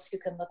somebody else who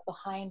can look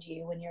behind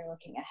you when you're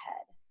looking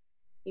ahead.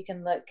 You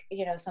can look,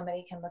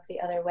 somebody can look the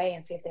other way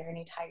and see if there are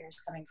any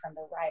tigers coming from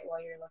the right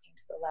while you're looking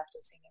to the left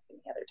and seeing if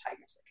any other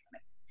tigers are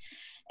coming.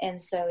 And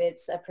so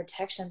it's a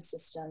protection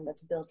system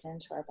that's built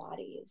into our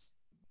bodies.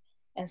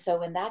 And so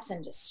when that's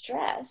in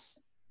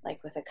distress,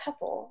 like with a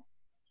couple,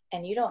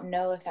 and you don't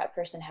know if that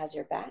person has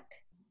your back,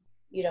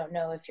 you don't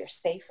know if you're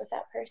safe with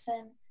that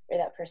person or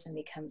that person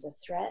becomes a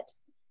threat,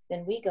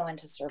 then we go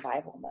into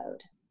survival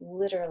mode.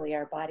 Literally,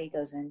 our body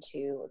goes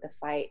into the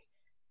fight,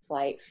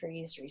 flight,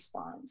 freeze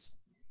response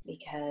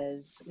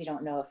because we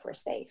don't know if we're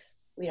safe.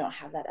 We don't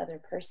have that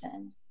other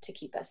person to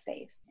keep us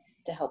safe,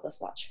 to help us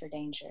watch for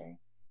danger,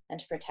 and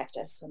to protect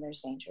us when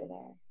there's danger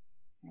there,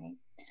 right?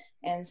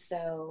 And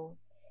so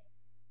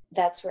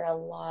that's where a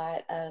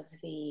lot of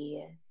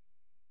the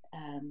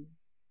um,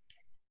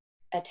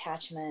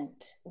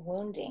 attachment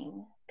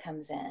wounding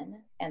comes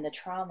in and the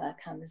trauma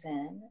comes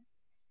in,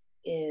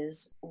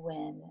 is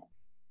when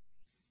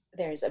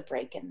there's a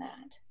break in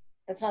that.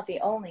 That's not the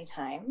only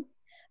time,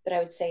 but I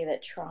would say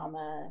that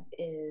trauma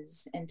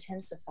is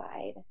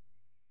intensified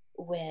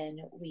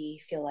when we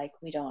feel like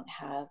we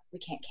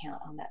can't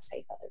count on that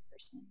safe other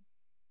person,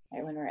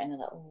 right? When we're in it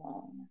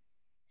alone.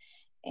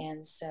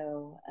 And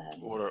so,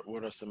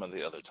 What are some of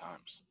the other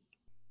times?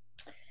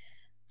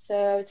 so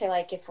I would say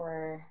like if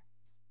we're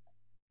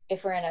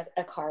in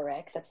a car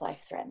wreck that's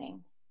life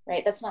threatening,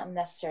 right? That's not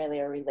necessarily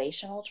a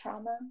relational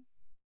trauma,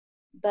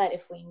 but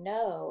if we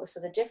know, so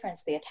the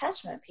difference, the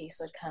attachment piece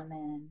would come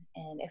in,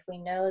 and if we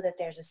know that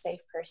there's a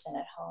safe person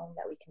at home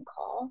that we can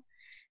call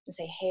and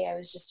say, hey, I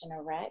was just in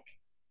a wreck,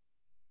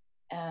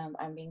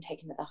 I'm being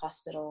taken to the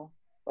hospital,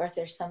 or if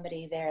there's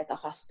somebody there at the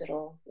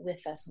hospital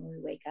with us when we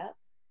wake up,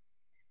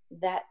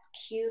 that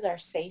cues our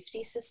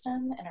safety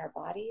system and our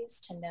bodies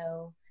to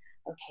know,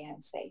 okay, I'm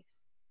safe.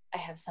 I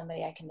have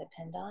somebody I can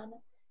depend on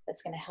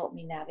that's going to help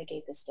me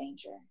navigate this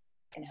danger,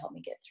 going to help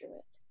me get through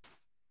it.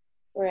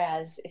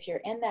 Whereas if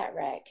you're in that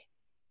wreck,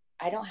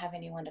 I don't have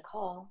anyone to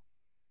call.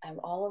 I'm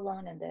all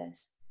alone in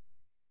this.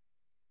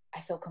 I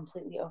feel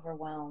completely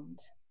overwhelmed,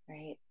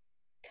 right?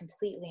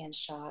 Completely in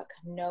shock.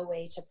 No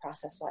way to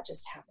process what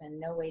just happened.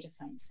 No way to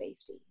find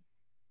safety.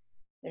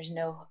 There's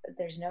no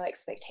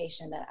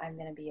expectation that I'm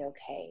going to be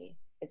okay.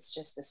 It's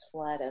just this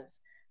flood of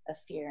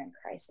fear and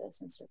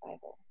crisis and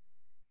survival.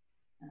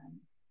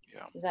 Um,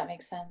 Yeah. does that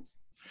make sense?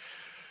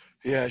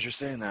 Yeah, as you're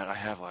saying that, I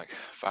have like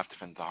five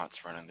different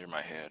thoughts running through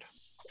my head.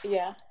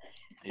 Yeah.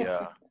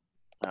 Yeah.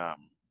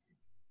 Um,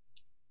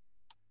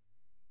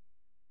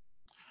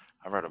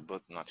 I read a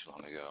book not too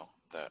long ago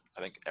that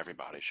I think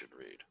everybody should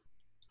read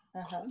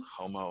called Uh-huh.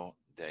 Homo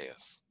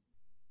Deus,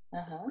 A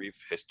Uh-huh. Brief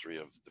History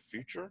of the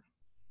Future.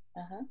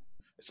 Uh-huh.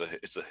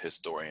 It's a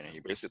historian, and he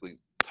basically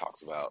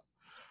talks about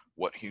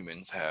what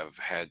humans have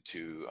had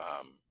to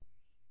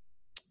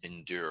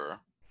endure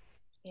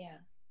Yeah.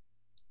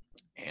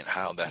 and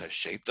how that has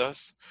shaped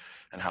us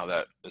and how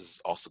that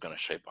is also going to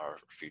shape our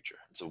future.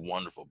 It's a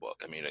wonderful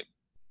book. I mean, it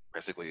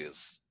basically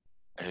is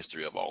a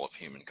history of all of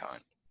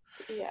humankind.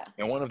 Yeah.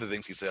 And one of the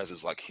things he says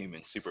is like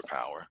human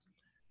superpower,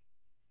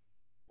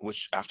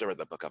 which after I read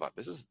that book, I thought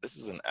this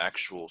is an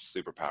actual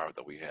superpower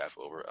that we have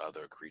over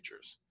other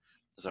creatures,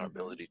 is our Mm-hmm.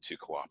 ability to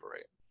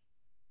cooperate.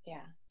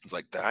 Yeah. It's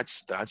like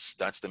that's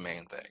the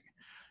main thing.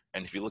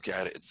 And if you look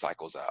at it, it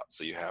cycles out.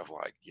 So you have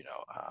like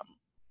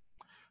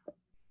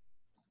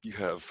you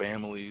have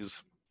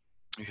families,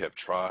 you have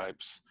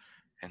tribes,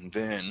 and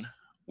then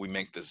we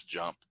make this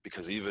jump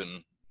because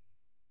even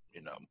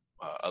you know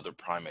other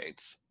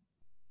primates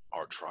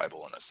are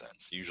tribal in a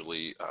sense.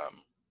 Usually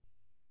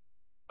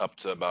up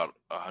to about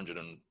 100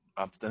 and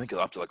I think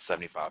up to like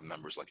 75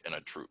 members like in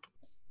a troop,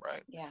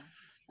 right? Yeah.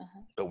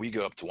 Uh-huh. But we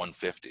go up to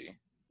 150,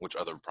 which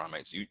other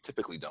primates you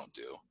typically don't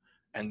do,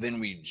 and then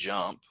we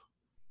jump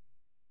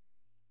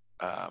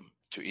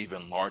to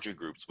even larger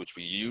groups, which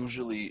we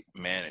usually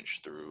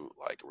manage through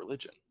like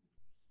religion,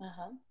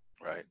 Uh-huh.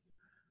 right?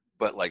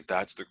 But like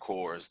that's the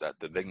core, is that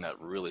the thing that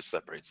really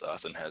separates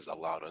us and has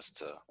allowed us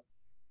to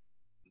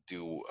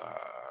do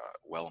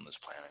well on this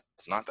planet.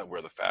 It's not that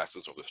we're the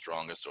fastest or the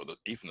strongest or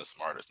even the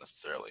smartest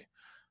necessarily,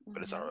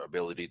 but it's Mm-hmm. our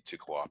ability to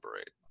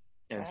cooperate.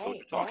 And so what Right.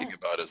 you're talking Yeah.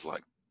 about is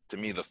like, to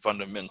me, the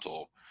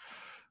fundamental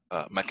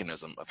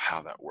mechanism of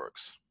how that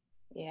works.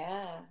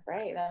 Yeah.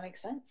 Right. Right. That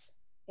makes sense.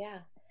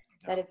 Yeah.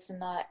 Yeah. That it's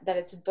not that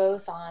it's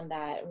both on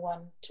that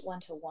one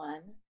to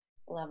one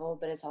level,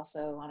 but it's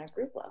also on a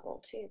group level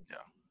too.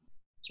 Yeah.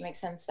 Which makes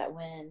sense that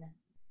when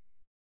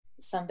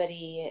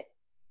somebody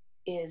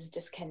is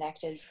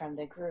disconnected from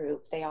the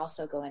group, they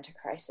also go into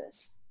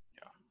crisis.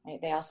 Yeah.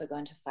 Right? They also go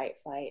into fight,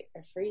 flight,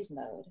 or freeze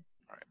mode,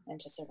 Right.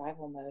 into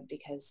survival mode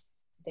because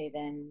they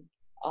then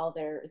all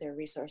their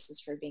resources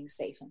for being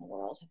safe in the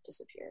world have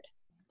disappeared.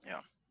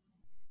 Yeah.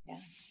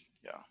 Yeah.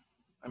 Yeah.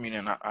 I mean,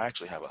 and I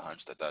actually have a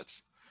hunch that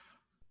that's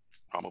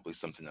probably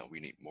something that we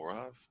need more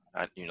of.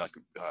 Like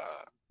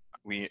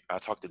I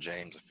talked to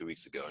James a few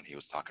weeks ago, and he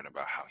was talking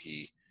about how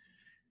he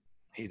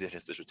did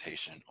his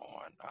dissertation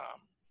on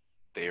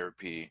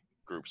therapy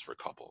groups for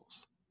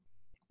couples.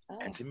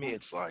 And Oh, to me, huh.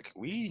 it's like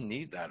we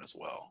need that as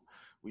well.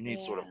 We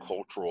need sort of Yeah.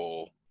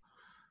 cultural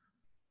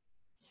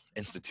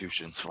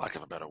institutions, for lack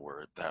of a better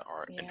word, that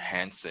are Yeah.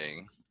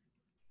 enhancing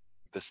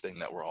this thing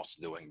that we're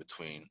also doing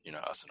between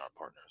us and our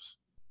partners.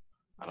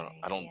 I don't I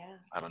Right. don't Yeah.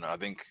 I don't know. I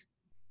think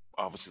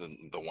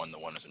obviously the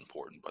one is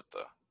important, but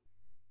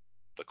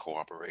the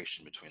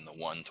cooperation between the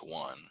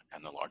one-to-one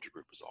and the larger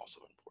group is also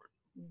important.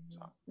 So,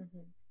 Mm-hmm.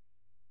 Mm-hmm.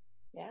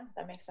 Yeah,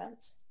 that makes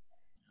sense.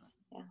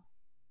 Yeah.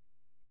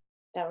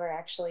 That we're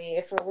actually,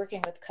 if we're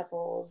working with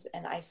couples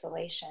in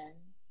isolation,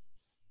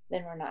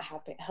 then we're not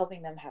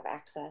helping them have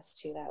access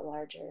to that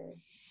larger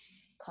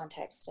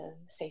context of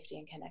safety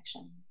and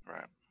connection.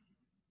 right.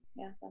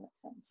 Yeah, that makes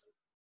sense.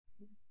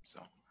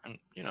 So, and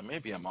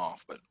maybe I'm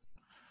off, but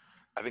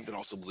I think that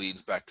also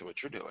leads back to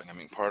what you're doing. I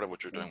mean, part of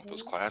what you're doing with those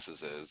Mm-hmm.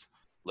 classes is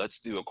let's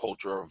do a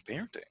culture of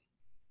parenting.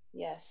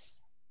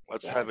 Yes.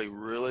 Let's have a Yes.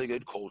 really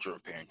good culture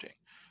of parenting.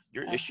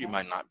 Your issue Uh-huh.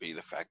 might not be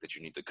the fact that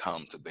you need to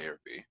come to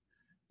therapy,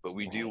 but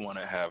we do Right. want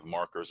to have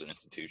markers and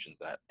institutions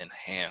that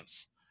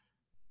enhance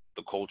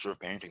the culture of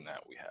parenting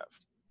that we have.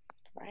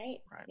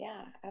 Right. Right.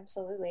 Yeah,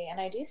 absolutely. And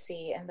I do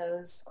see in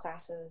those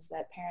classes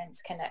that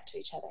parents connect to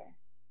each other.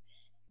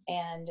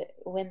 And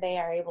when they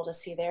are able to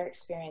see their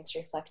experience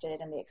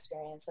reflected in the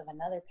experience of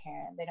another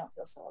parent, they don't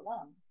feel so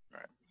alone.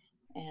 Right.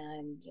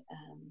 And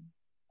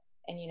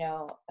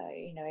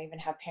I even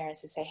have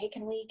parents who say, "Hey,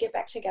 can we get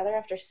back together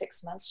after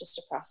 6 months just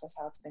to process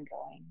how it's been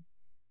going?"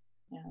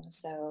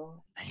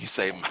 So And you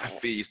say my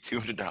fee is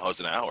 $200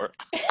 an hour.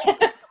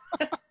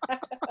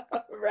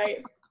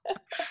 right.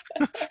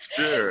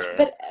 Sure.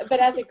 but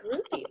as a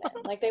group, even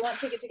like they want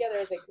to get together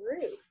as a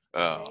group,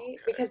 Oh, right? okay.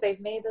 Because they've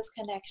made those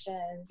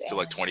connections, So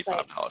like and it's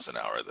like, $25 an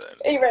hour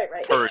then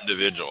right. per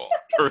individual.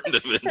 Per Per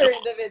individual.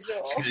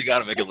 individual. You got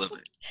to make a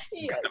living.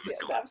 You got to Yes, make a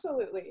yes, living.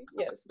 absolutely.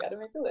 Yes, got to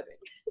make a living.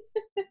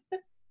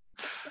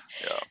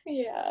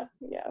 Yeah.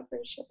 Yeah, for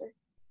sure.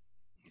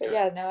 But Okay.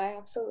 yeah, no, I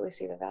absolutely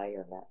see the value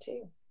of that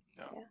too.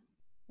 Yeah.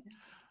 Yeah.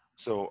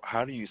 So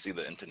how do you see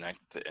the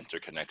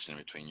interconnection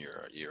between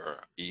your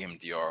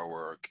EMDR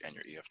work and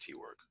your EFT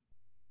work?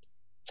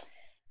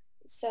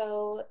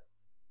 So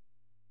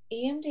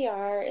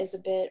EMDR is a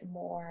bit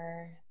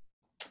more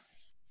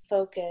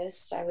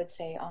focused, I would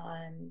say,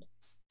 on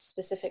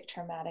specific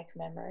traumatic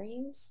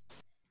memories.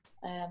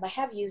 I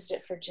have used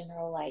it for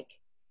general, like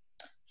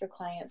for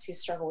clients who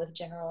struggle with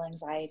general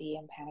anxiety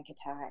and panic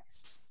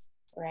attacks,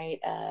 right?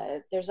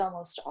 There's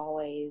almost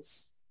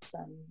always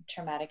some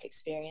traumatic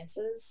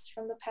experiences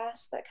from the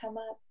past that come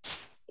up,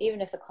 even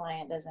if the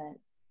client doesn't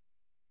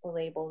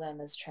label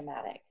them as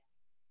traumatic,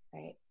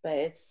 right? But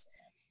it's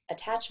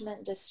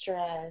attachment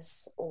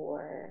distress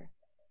or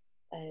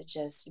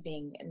just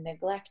being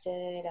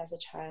neglected as a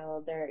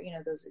child. There,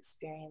 those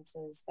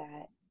experiences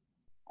that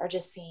are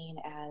just seen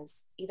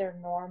as either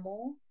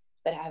normal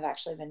but have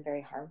actually been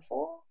very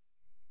harmful,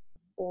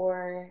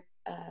 or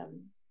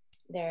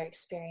they're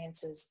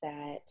experiences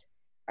that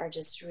are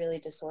just really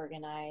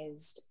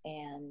disorganized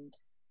and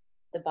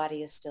the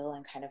body is still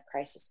in kind of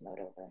crisis mode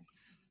over.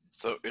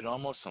 So it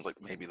almost sounds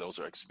like maybe those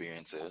are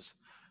experiences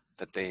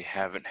that they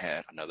haven't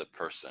had another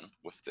person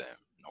with them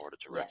in order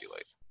to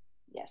regulate.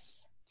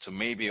 Yes, yes, So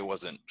maybe it yes,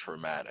 wasn't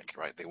traumatic,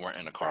 right? They weren't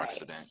in a car right.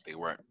 accident, they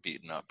weren't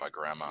beaten up by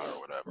grandma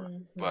or whatever.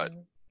 But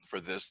Mm-hmm. for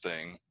this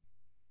thing,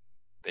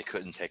 they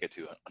couldn't take it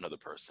to another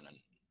person and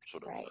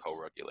sort of Right.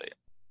 co-regulate.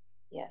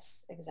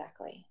 Yes,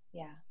 exactly.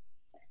 Yeah.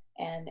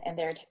 And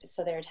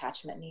their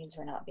attachment needs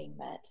were not being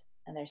met,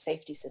 and their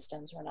safety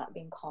systems were not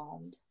being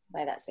calmed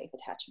by that safe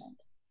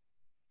attachment.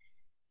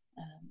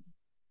 Um,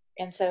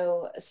 and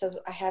so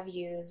I have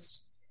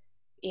used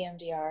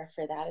EMDR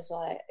for that as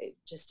well.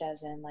 Just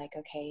as in, like,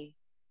 okay,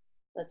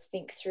 let's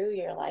think through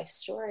your life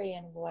story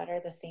and what are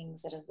the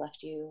things that have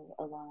left you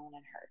alone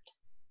and hurt,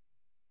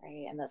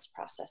 right? And let's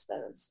process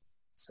those.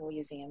 So we'll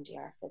use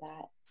EMDR for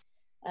that.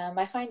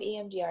 I find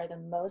EMDR the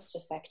most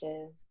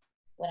effective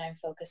when I'm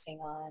focusing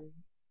on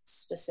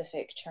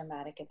specific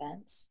traumatic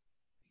events.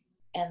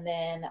 And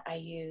then I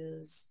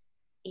use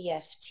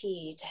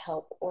EFT to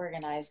help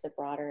organize the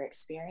broader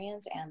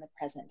experience and the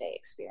present day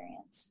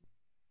experience.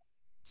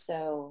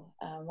 So,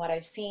 what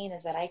I've seen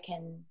is that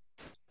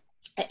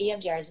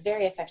EMDR is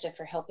very effective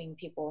for helping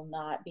people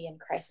not be in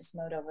crisis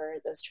mode over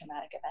those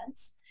traumatic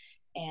events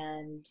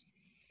and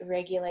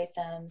regulate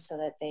them so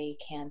that they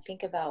can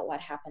think about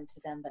what happened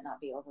to them but not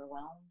be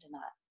overwhelmed and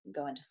not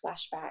go into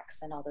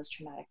flashbacks and all those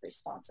traumatic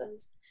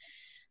responses.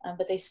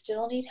 But they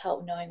still need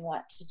help knowing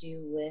what to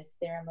do with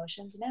their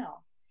emotions now,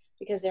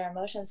 because their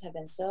emotions have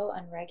been so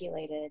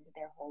unregulated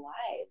their whole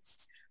lives,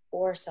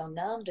 or so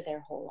numbed their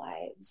whole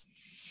lives,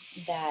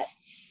 that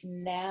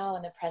now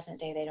in the present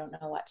day they don't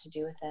know what to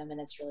do with them, and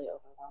it's really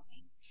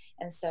overwhelming.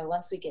 And so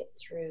once we get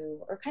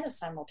through, or kind of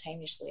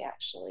simultaneously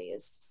actually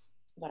is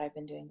what I've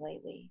been doing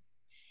lately,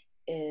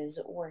 is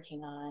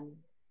working on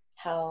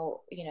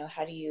how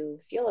do you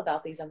feel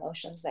about these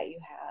emotions that you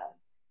have,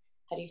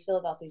 how do you feel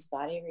about these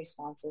body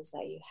responses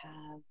that you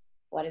have,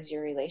 what is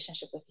your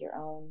relationship with your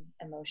own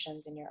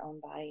emotions and your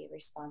own body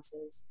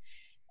responses,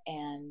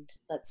 and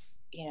let's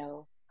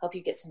help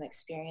you get some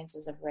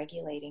experiences of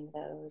regulating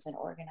those and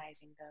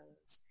organizing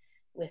those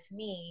with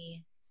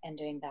me, and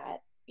doing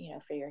that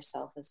for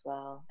yourself as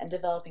well, and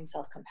developing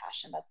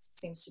self-compassion. That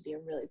seems to be a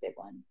really big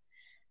one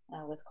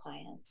with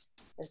clients,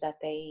 is that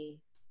they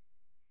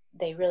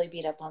really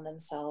beat up on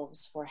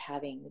themselves for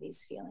having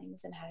these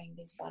feelings and having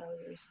these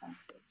bodily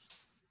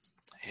responses.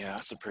 Yeah,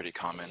 that's a pretty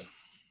common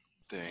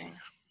thing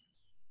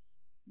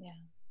Yeah.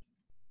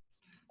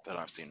 Yeah. that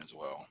I've seen as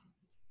well.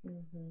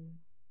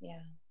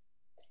 Yeah.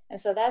 And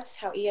so that's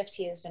how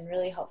EFT has been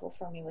really helpful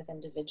for me with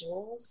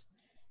individuals,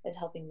 is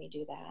helping me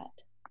do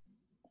that,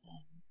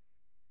 um,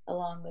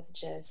 along with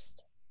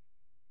just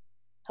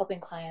helping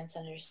clients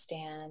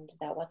understand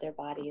that what their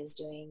body is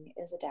doing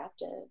is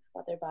adaptive,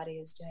 what their body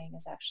is doing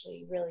is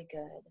actually really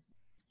good,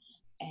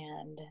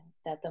 and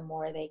that the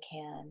more they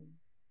can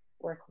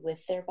work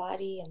with their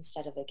body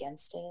instead of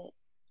against it,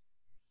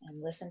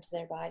 and listen to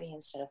their body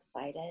instead of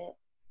fight it,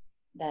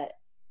 that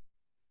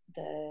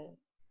the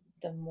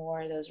the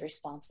more those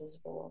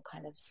responses will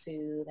kind of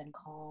soothe and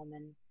calm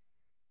and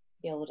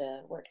be able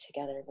to work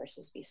together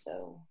versus be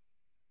so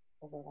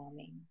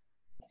overwhelming.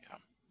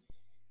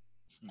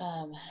 Yeah.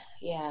 Um,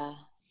 yeah.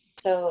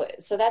 So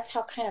that's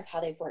how kind of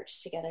how they've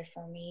worked together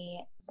for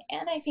me.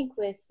 And I think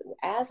with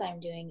as I'm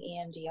doing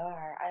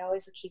EMDR, I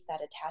always keep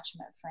that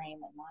attachment frame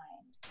in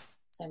mind.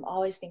 So I'm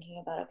always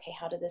thinking about, okay,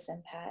 how did this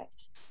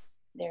impact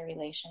their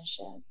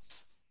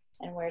relationships?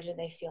 And where did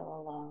they feel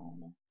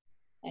alone?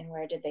 And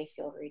where did they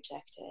feel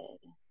rejected?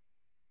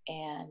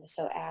 And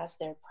so as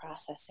they're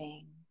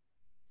processing,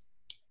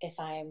 if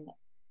I'm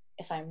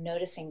if I'm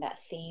noticing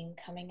that theme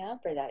coming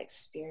up or that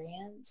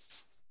experience,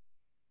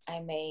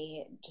 I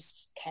may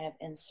just kind of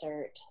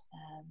insert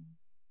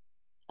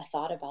a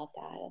thought about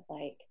that of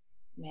like,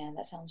 man,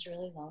 that sounds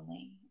really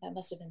lonely. That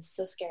must have been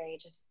so scary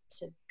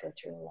to go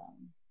through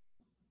alone,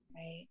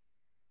 right?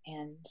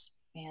 And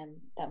man,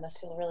 that must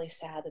feel really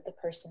sad that the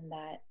person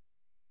that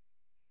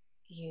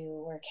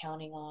you were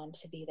counting on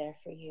to be there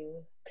for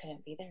you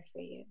couldn't be there for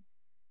you.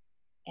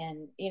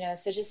 And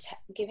so just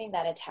giving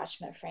that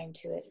attachment frame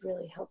to it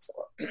really helps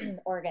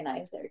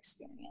organize their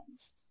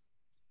experience.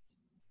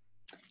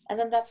 And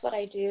then that's what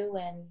I do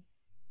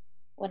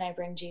when I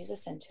bring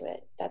Jesus into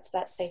it. That's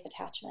that safe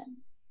attachment.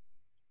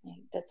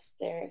 Right? That's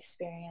their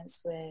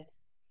experience with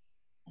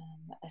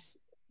a,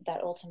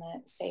 that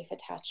ultimate safe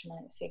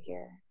attachment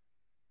figure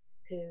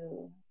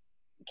who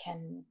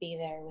can be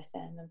there with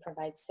them and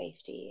provide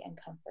safety and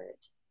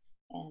comfort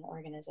and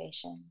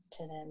organization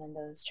to them in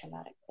those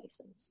traumatic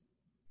places.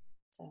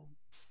 So,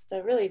 so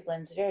it really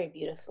blends very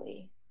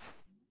beautifully,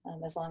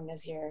 as long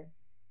as you're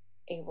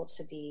able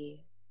to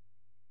be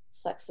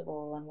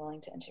flexible and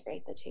willing to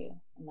integrate the two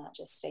and not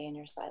just stay in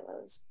your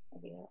silos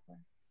of either or.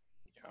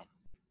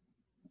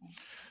 Yeah.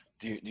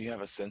 Do you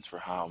have a sense for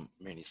how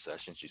many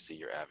sessions you see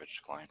your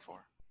average client for?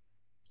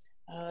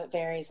 Oh, it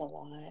varies a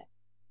lot. It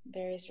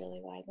varies really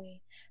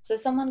widely. So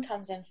someone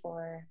comes in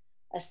for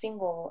a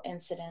single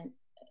incident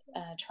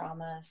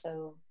trauma.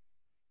 So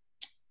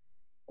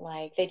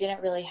like they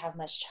didn't really have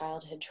much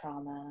childhood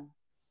trauma.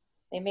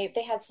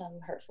 They had some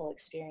hurtful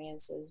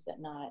experiences, but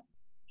not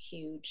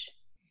huge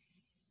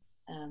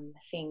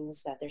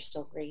things that they're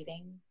still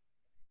grieving.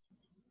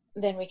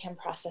 Then we can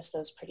process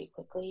those pretty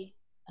quickly.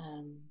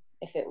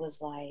 If it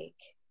was like,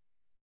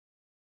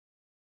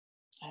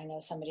 I don't know,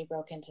 somebody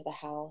broke into the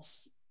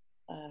house,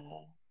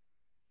 uh,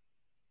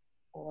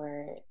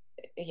 or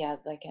yeah,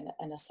 like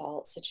an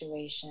assault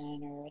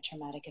situation or a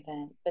traumatic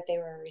event, but they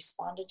were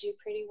responded to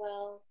pretty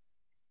well,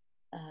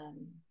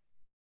 um,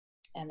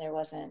 and there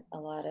wasn't a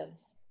lot of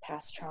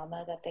past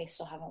trauma that they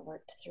still haven't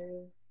worked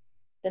through,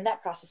 then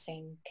that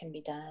processing can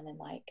be done in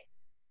like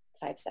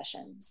 5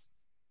 sessions.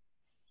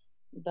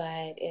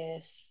 But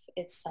if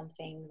it's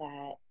something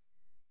that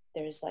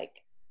there's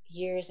like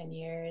years and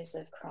years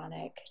of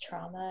chronic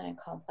trauma and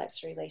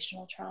complex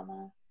relational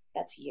trauma,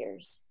 that's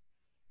years.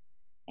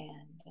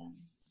 And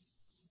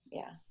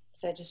yeah,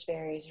 so it just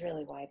varies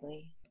really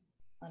widely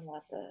on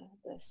what the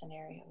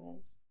scenario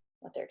is,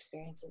 what their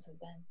experiences have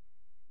been.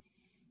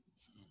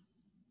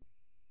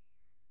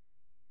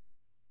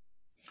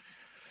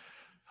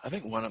 I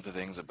think one of the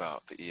things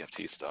about the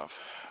EFT stuff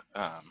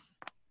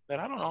that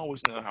I don't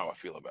always know how I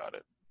feel about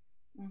it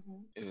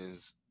Mm-hmm.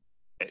 is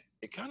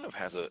it kind of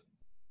it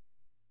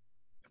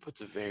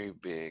puts a very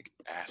big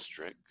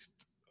asterisk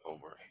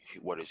over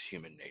what is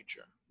human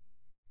nature,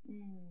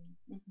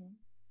 Mm-hmm.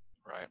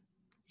 right?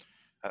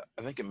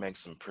 I think it makes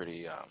some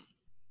pretty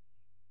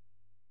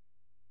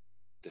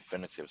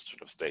definitive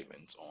sort of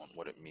statements on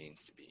what it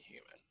means to be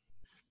human.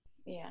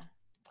 Yeah.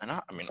 And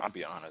I mean, I'll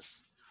be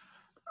honest.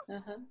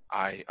 Uh-huh.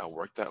 I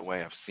work that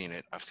way. I've seen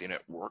it. I've seen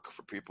it work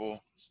for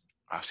people.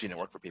 I've seen it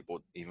work for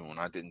people even when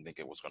I didn't think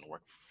it was going to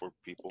work for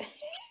people.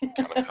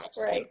 Kind of helps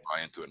me to Right.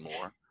 buy into it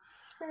more.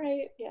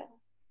 Right. Yeah.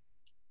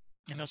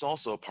 And there's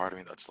also a part of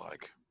me that's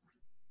like,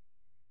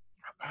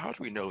 how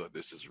do we know that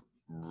this is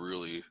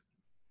really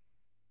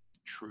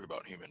true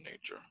about human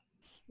nature?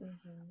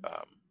 Mm-hmm.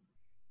 Um,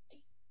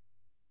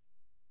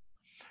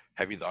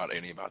 have you thought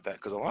any about that?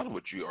 Because a lot of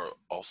what you are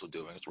also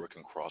doing is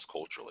working cross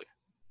culturally,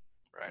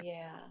 right?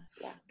 Yeah.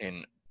 Yeah.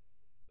 And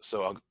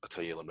so I'll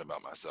tell you a little bit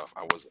about myself.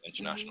 I was an Mm-hmm.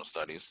 international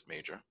studies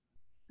major.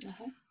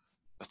 Uh-huh.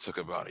 I took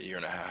about a year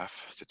and a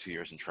half to 2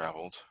 years and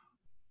traveled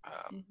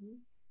Mm-hmm.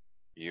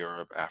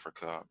 Europe,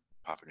 Africa,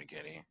 Papua New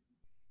Guinea.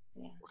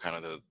 Yeah. Were kind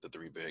of the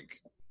three big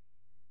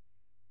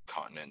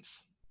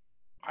continents,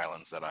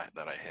 islands that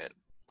I hit.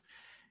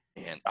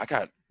 And I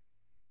got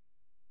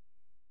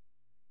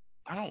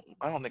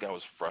I don't think I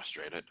was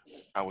frustrated.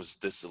 I was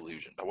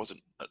disillusioned. I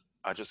wasn't.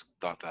 I just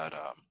thought that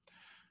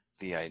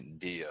the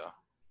idea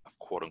of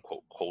quote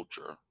unquote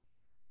culture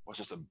was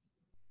just a.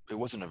 It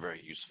wasn't a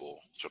very useful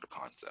sort of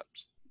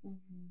concept. Hmm.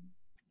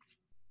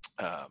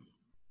 Um,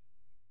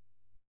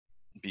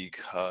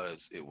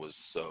 because it was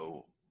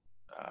so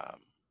um,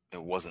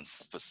 it wasn't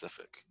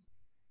specific.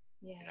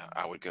 Yeah.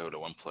 I would go to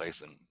one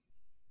place and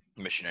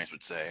missionaries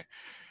would say,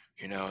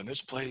 in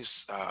this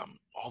place,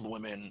 all the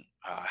women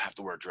have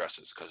to wear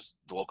dresses because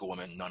the local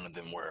women, none of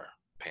them wear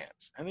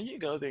pants. And then you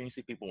go there and you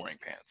see people wearing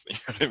pants. You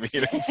know what I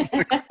mean? It's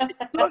like, what are you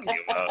talking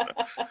about?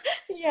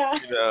 Yeah.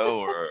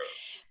 Or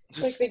It's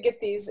like just they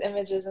get these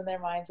images in their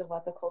minds of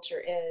what the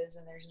culture is,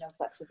 and there's no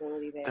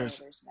flexibility there. there's,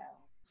 There's no,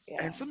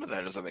 yeah. and some of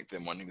that is, I think,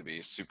 them wanting to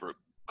be super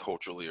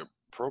culturally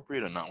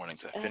appropriate and not wanting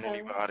to offend Uh-huh.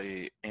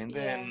 anybody. And Yeah.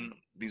 then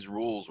these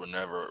rules were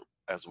never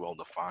as well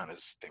defined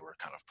as they were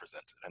kind of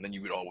presented. And then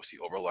you would always see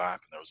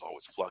overlap, and there was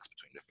always flux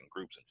between different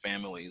groups and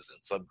families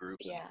and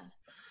subgroups. And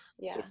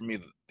Yeah. so Yeah. for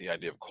me, the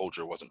idea of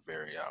culture wasn't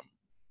very,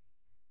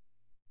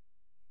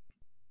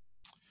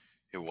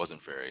 it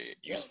wasn't very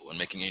useful in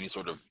making any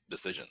sort of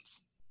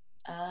decisions,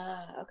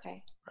 Ah,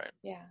 okay. right?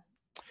 Yeah.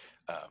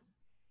 Uh,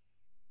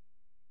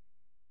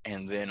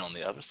 and then on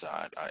the other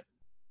side, I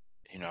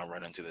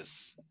run into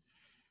this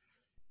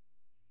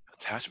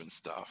attachment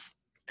stuff,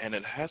 and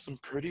it has some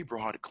pretty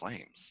broad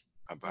claims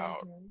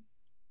about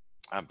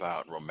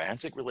Hmm.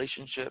 romantic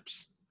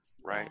relationships,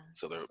 right? Yeah.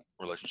 So they're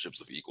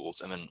relationships of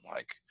equals, and then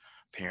like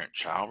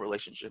parent-child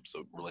relationships, so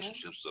Uh-huh.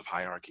 relationships of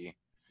hierarchy.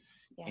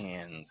 Yeah.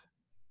 And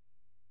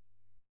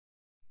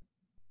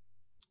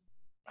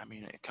I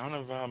mean, it kind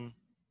of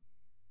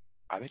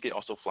I think it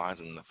also flies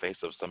in the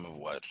face of some of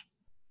what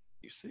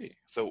you see.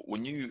 So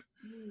Mm.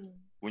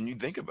 when you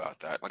think about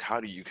that, like how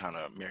do you kind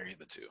of marry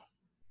the two,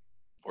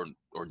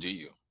 or do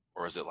you,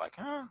 or is it like,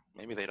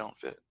 maybe they don't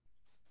fit?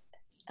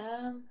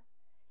 Um,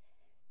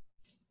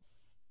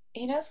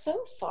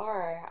 so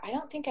far, I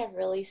don't think I've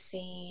really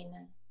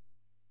seen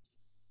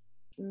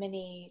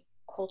many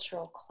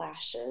cultural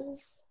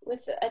clashes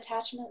with the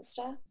attachment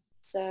stuff.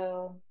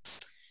 So,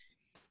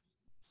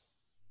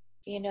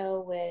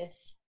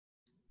 with,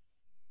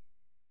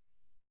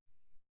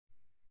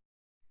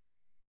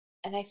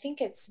 and I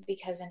think it's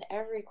because in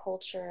every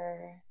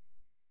culture,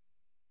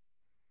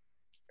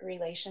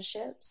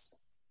 relationships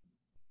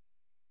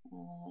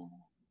uh,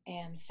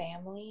 and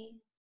family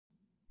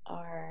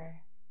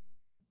are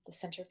the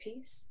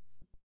centerpiece.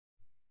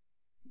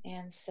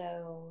 And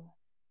so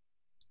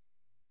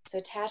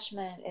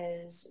attachment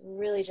is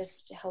really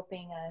just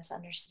helping us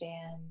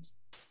understand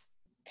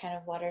kind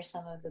of what are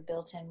some of the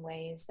built-in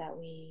ways that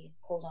we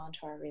hold on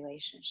to our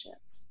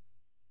relationships,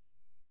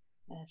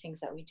 things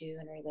that we do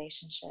in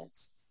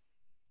relationships.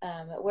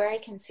 Where I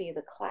can see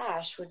the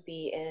clash would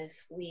be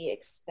if we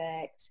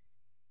expect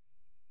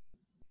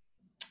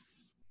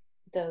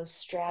those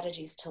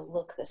strategies to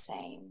look the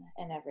same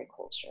in every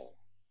culture.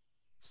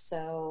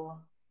 So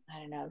I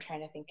don't know, I'm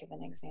trying to think of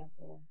an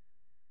example.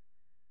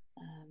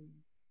 Um,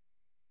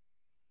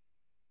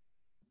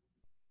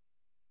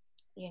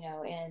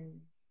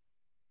 in,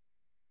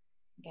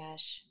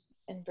 gosh,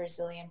 in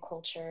Brazilian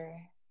culture,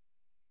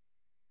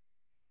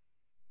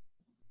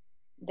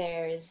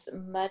 there's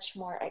much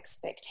more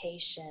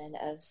expectation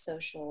of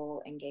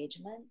social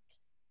engagement.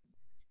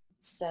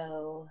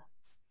 So,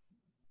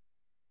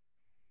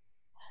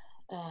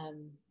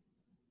 um,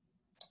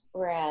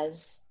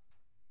 whereas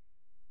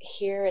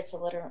here it's a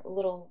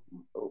little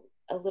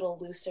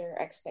looser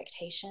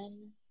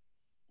expectation.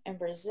 In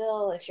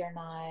Brazil, if you're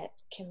not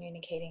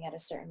communicating at a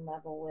certain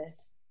level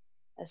with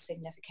a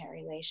significant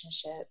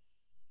relationship,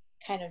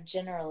 kind of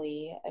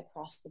generally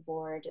across the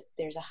board,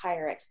 there's a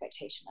higher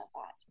expectation of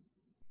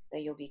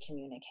that you'll be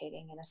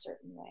communicating in a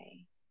certain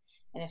way.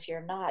 And if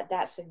you're not,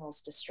 that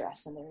signals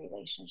distress in the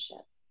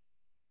relationship.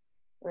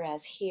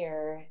 Whereas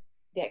here,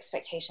 the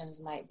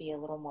expectations might be a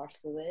little more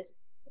fluid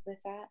with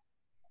that,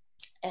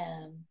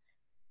 um,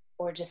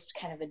 or just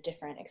kind of a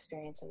different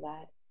experience of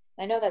that.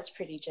 I know that's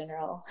pretty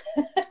general.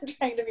 I'm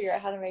trying to figure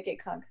out how to make it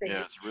Yeah, concrete.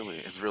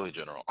 it's really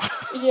general.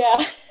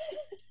 Yeah.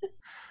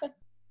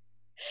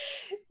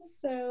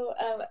 So,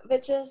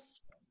 but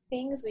just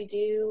things we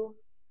do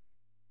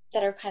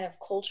that are kind of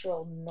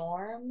cultural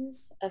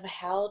norms of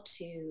how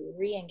to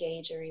re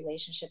engage a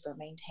relationship or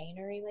maintain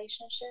a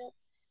relationship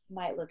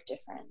might look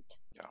different.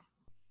 Yeah.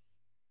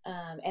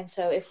 And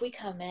so, if we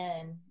come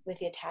in with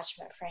the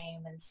attachment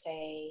frame and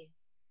say,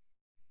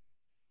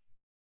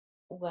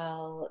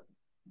 well,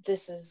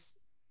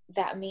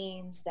 that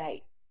means that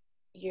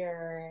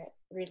your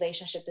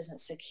relationship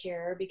isn't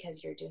secure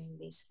because you're doing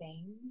these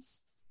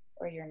things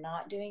or you're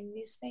not doing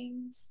these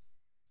things,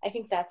 I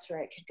think that's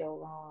where it could go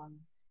wrong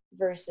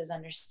versus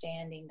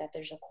understanding that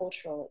there's a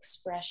cultural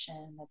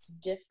expression that's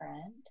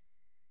different.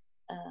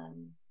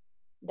 Um,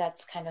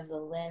 that's kind of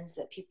the lens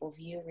that people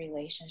view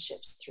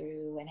relationships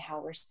through and how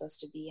we're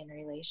supposed to be in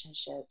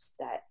relationships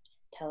that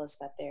tell us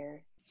that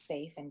they're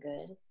safe and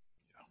good.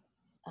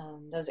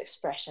 Those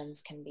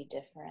expressions can be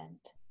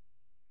different.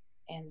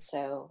 And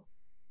so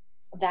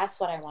that's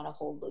what I want to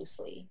hold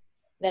loosely.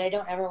 that I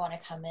don't ever want to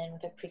come in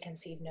with a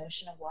preconceived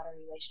notion of what a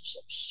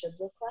relationship should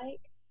look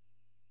like.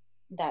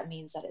 That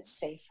means that it's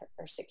safe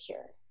or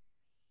secure.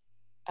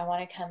 I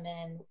want to come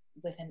in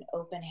with an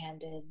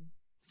open-handed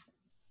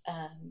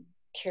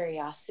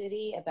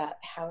curiosity about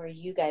how are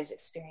you guys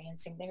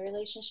experiencing the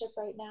relationship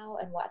right now,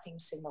 and what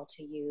things signal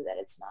to you that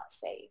it's not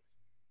safe,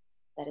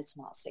 that it's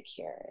not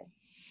secure,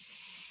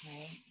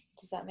 right?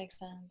 Does that make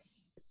sense?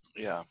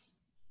 Yeah.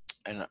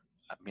 And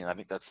I mean, I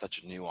think that's such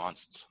a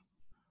nuanced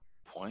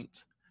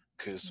point,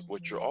 because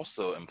what you're Mm-hmm.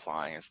 also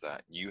implying is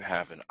that you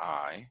have an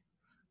eye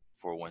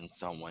for when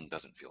someone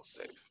doesn't feel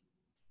safe,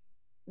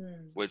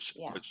 which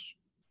Yeah. which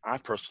I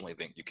personally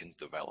think you can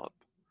develop,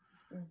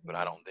 but I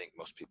Mm-hmm. don't think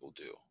most people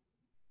do,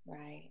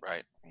 Right.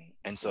 right? Right.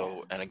 And Yeah.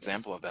 so an Yeah.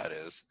 example of that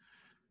is,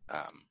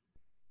 um,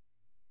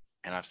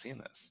 and I've seen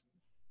this.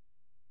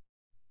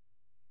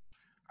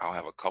 I'll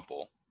have a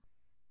couple,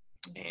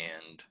 Mm-hmm.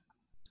 and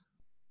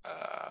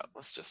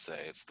let's just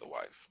say it's the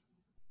wife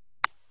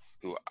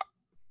who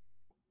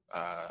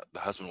the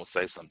husband will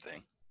say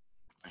something,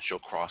 and she'll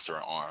cross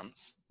her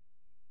arms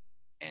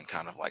and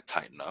kind of like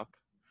tighten up,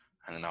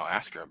 and then I'll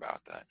ask her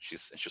about that. She'll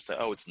say,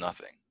 "Oh, it's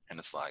nothing," and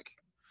it's like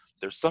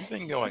there's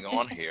something going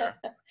on here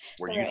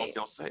where you don't Right.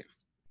 feel safe,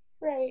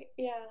 Right.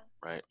 Yeah.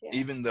 right? Yeah.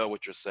 Even though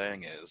what you're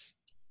saying is,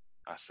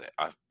 I say,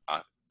 I,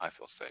 I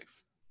feel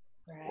safe.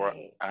 Or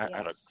Right. I had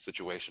a Yes.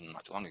 situation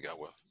not too long ago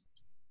with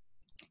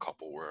a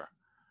couple where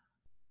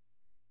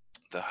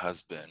the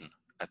husband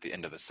at the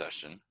end of the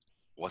session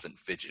wasn't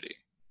fidgety,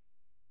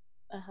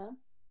 Uh-huh.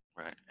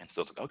 right? And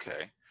so it's like,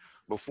 okay,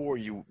 before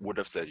you would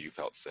have said you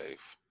felt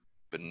safe,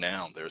 but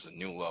now there's a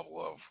new level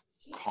of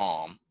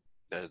calm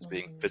that is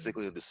being Mm-hmm.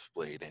 physically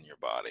displayed in your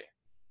body.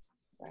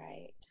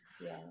 Right.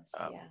 Yes.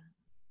 Um, Yeah.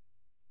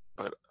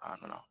 but I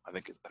don't know. I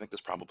think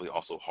that's probably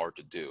also hard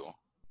to do,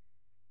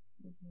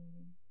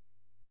 Mm-hmm.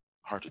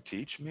 hard to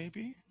teach,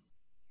 maybe,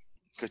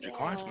 because your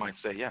clients Yeah. might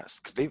say yes,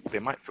 because they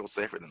might feel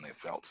safer than they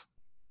felt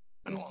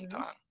in a long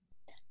Mm-hmm. time,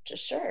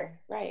 Just sure.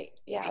 Right.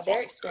 which Yeah. is Their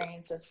also good.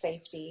 experience of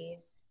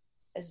safety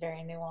is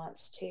very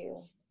nuanced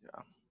too.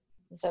 Yeah,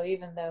 And so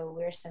even though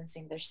we're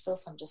sensing there's still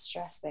some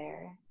distress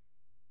there,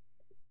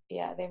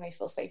 yeah, they may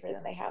feel safer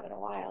than they have in a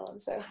while.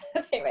 And so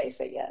they may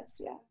say yes.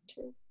 Yeah.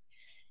 True.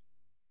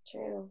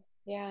 True.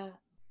 Yeah.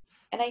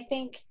 And I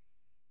think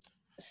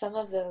some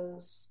of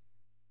those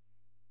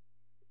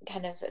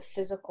kind of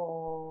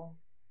physical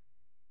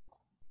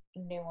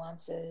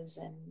nuances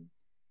and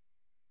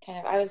kind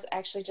of, I was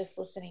actually just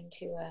listening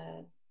to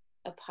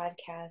a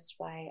podcast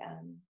by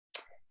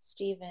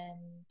Stephen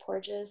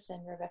Porges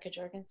and Rebecca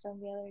Jorgensen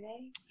the other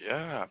day.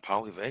 yeah.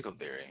 Polyvagal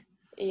theory.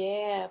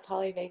 Yeah,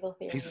 polyvagal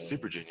He's a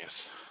super theory.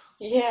 genius.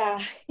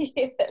 Yeah, he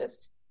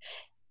is.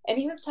 And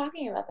he was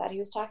talking about that. He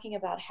was talking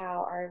about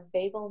how our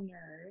vagal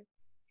nerve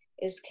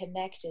is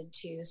connected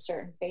to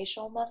certain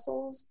facial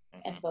muscles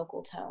and Hmm.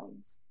 vocal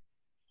tones.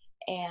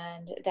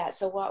 And that,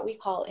 so what we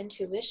call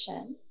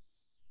intuition,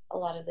 a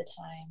lot of the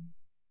time,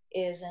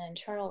 is an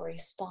internal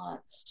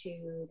response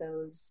to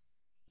those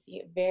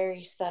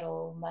very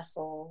subtle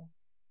muscle,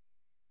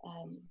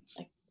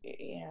 like,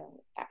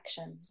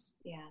 actions,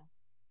 yeah,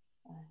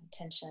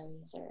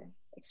 tensions or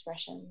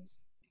expressions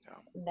Yeah,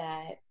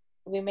 that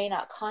we may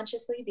not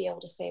consciously be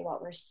able to say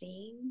what we're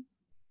seeing,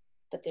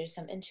 but there's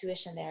some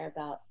intuition there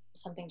about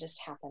something just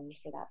happened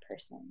for that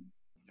person.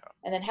 yeah,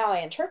 And then how I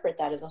interpret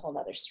that is a whole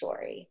other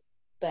story,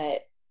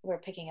 but we're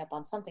picking up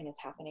on something is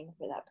happening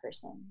for that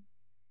person.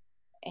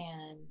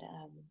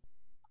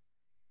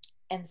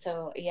 And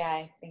so, yeah,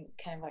 I think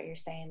kind of what you're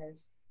saying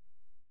is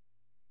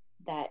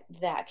that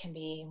that can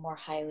be more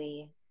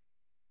highly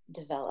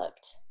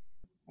developed,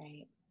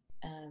 right?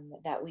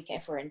 That we can,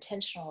 if we're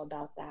intentional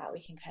about that, we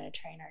can kind of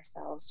train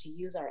ourselves to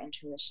use our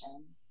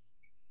intuition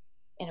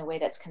in a way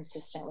that's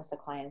consistent with the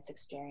client's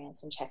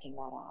experience and checking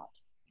that out.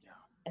 yeah,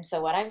 And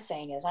so what I'm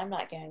saying is I'm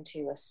not going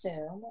to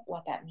assume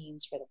what that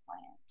means for the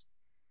client,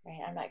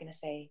 right? I'm not going to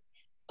say,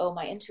 oh,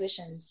 my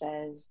intuition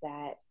says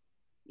that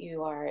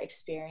you are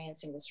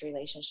experiencing this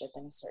relationship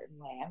in a certain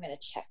way. I'm going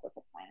to check with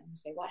the client and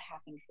say, what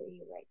happened for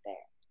you right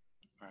there?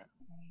 right.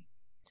 Right?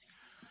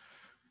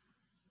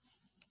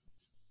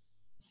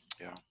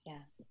 Yeah. Yeah.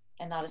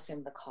 And not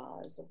assume the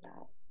cause of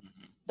that.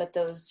 Hmm. But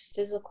those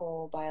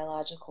physical,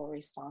 biological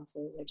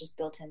responses are just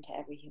built into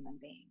every human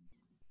being.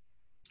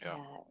 Yeah.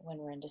 That when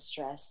we're in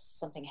distress,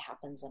 something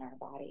happens in our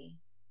body.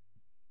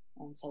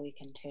 And so we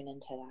can tune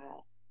into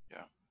that.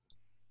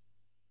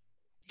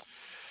 Yeah.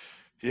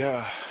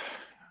 Yeah.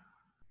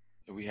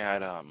 We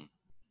had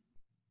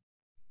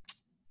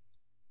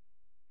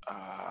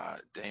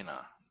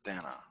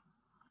Dana.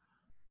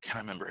 Can't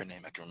remember her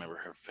name. I can remember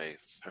her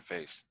face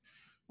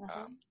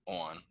Uh-huh.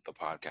 on the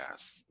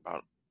podcast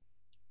about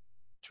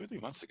 2 or 3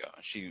 months ago.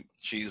 And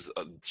she's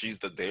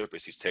the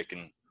therapist who's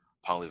taken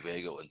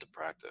polyvagal into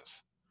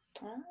practice.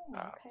 Oh, Um,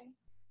 okay.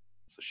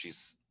 so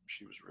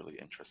she was really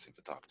interesting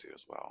to talk to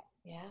as well.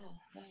 Yeah.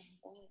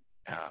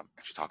 Yeah. And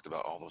she talked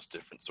about all those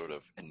different sort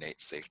of innate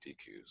safety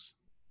cues,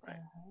 right?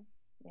 Uh-huh.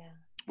 Yeah.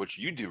 Which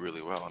you do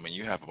really well. I mean,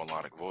 you have a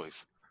melodic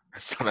voice,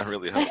 so that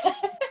really helps.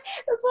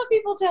 That's what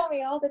people tell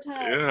me all the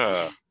time.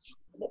 Yeah.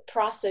 The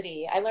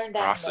prosody. I learned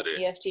that in the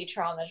Prosody. EFT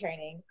trauma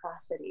training.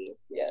 Prosody.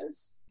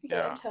 Yes. The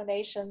Yeah.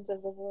 intonations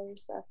of the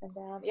voice up and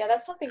down. Yeah,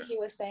 that's something Yeah. he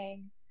was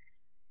saying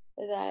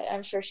that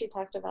I'm sure she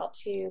talked about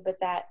too, but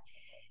that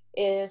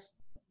if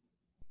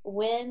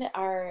when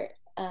our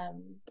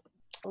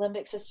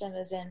limbic system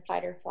is in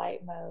fight or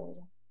flight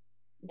mode,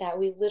 that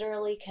we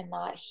literally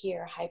cannot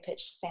hear high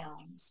pitched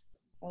sounds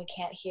and we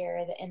can't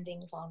hear the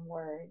endings on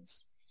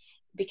words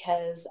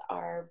because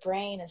our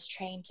brain is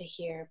trained to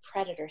hear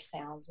predator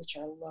sounds, which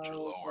are Which are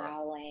low, lower.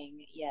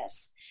 growling,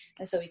 yes.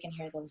 And so we can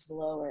hear those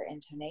lower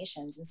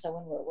intonations. And so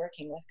when we're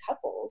working with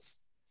couples,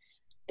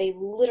 they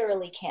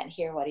literally can't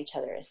hear what each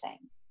other is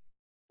saying.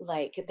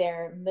 Like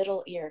their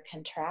middle ear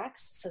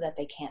contracts so that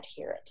they can't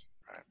hear it.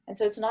 Right. And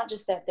so it's not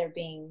just that they're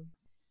being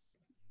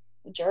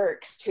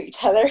jerks to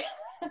each other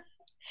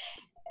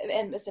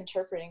and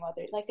misinterpreting what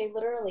they're like, they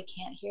literally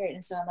can't hear it.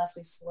 And so unless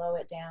we slow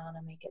it down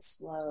and make it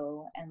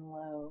slow and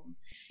low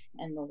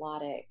and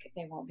melodic,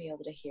 they won't be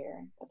able to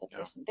hear what the Yeah.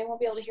 person, they won't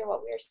be able to hear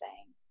what we're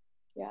saying.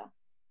 Yeah.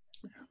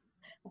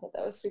 I thought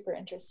that was super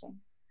interesting.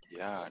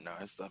 Yeah. No,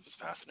 his stuff is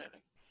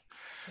fascinating.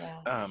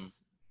 Yeah. Um,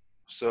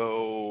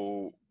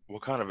 so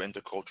what kind of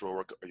intercultural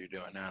work are you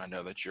doing now? I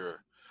know that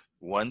you're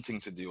wanting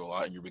to do a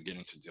lot and you're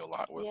beginning to do a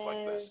lot with like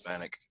Yes.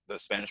 the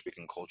Spanish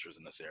speaking cultures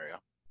in this area.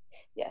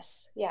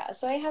 Yes. Yeah.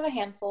 So I have a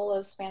handful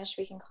of Spanish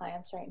speaking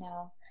clients right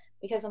now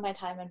because of my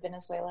time in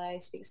Venezuela. I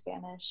speak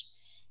Spanish.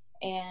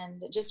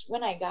 And just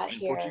when I got And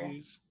here,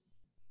 Portuguese?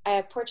 I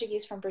have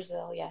Portuguese from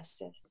Brazil. Yes.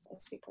 Yes. I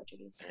speak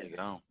Portuguese There too. you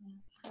go.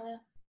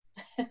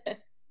 Yeah.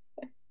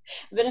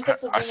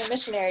 Benefits of being a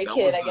missionary That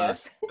kid, was I the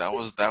guess. that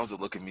was the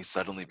look at me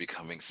suddenly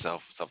becoming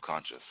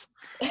self-conscious.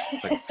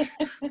 It's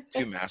like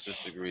two master's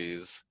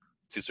degrees,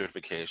 two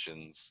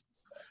certifications,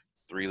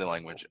 three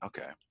language.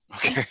 Okay.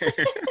 Okay.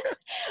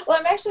 Well,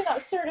 I'm actually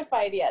not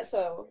certified yet,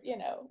 so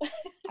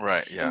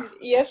Right, yeah.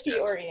 in EFT Yes.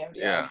 or EMDR,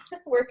 Yeah.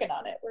 working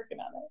on it, working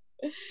on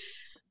it.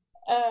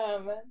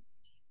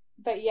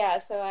 But yeah,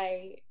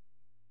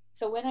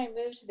 so when I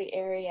moved to the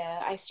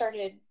area, I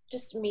started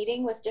just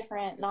meeting with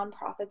different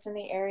nonprofits in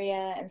the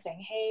area and saying,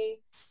 hey,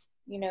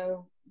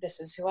 this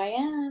is who I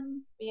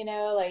am,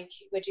 like,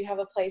 would you have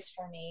a place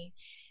for me?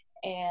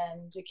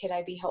 And could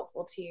I be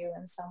helpful to you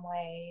in some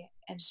way?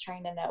 And just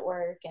trying to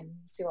network and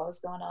see what was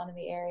going on in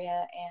the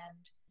area.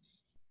 And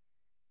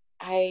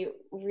I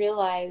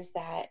realized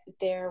that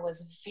there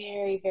was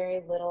very,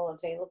 very little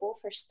available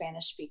for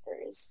Spanish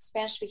speakers,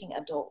 Spanish speaking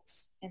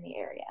adults in the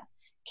area.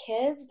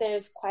 Kids,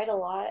 there's quite a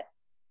lot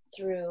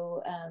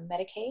through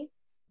Medicaid.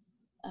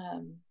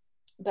 Um,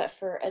 but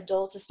for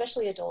adults,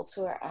 especially adults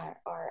who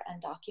are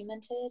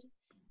undocumented,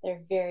 there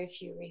are very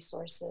few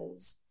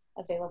resources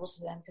available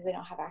to them because they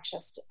don't have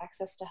access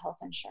to health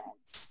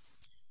insurance.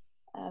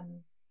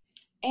 Um,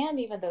 and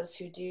even those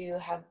who do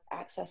have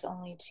access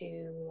only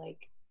to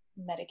like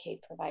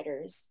Medicaid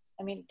providers.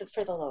 I mean,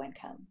 for the low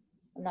income.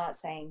 I'm not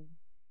saying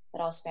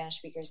that all Spanish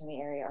speakers in the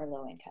area are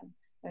low income.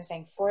 I'm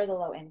saying for the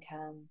low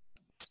income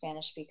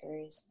Spanish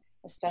speakers,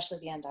 especially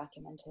the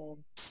undocumented,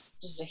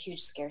 just a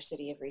huge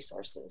scarcity of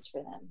resources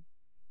for them.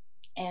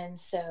 And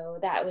so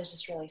that was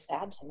just really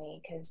sad to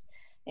me because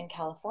in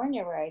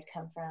California, where I'd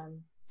come from,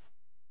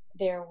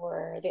 there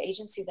were the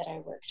agency that I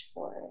worked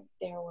for,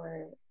 there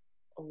were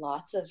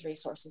lots of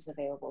resources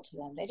available to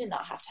them. They did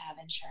not have to have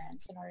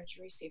insurance in order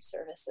to receive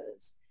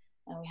services.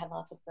 And we had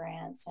lots of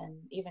grants and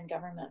even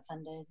government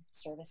funded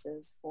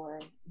services for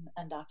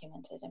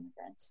undocumented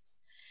immigrants.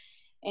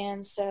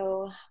 And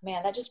so,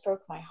 man, that just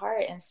broke my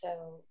heart. And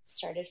so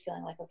started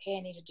feeling like, okay,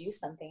 I need to do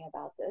something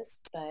about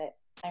this, but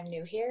I'm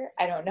new here.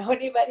 I don't know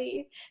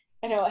anybody.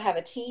 I don't have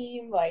a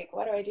team. Like,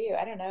 what do I do?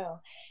 I don't know.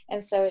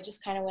 And so it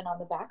just kind of went on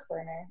the back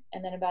burner.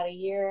 And then about a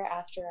year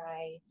after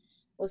I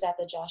was at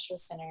the Joshua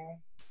Center,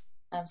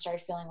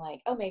 started feeling like,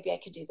 oh, maybe I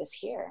could do this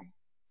here.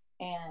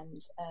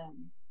 And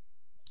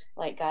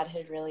like God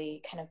had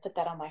really kind of put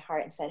that on my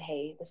heart and said,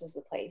 hey, this is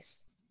the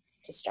place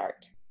to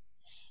start.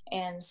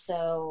 And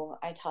so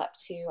I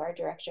talked to our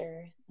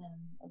director,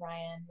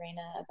 Ryan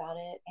Reyna, about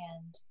it.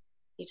 And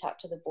he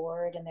talked to the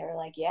board and they were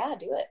like, yeah,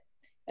 do it.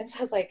 And so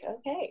I was like,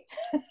 okay.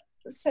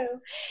 So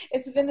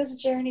it's been this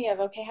journey of,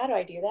 okay, how do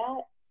I do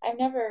that? I've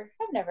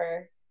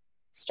never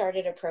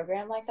started a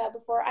program like that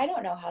before. I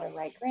don't know how to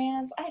write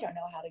grants. I don't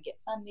know how to get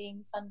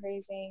funding,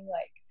 fundraising,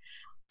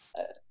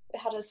 like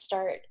how to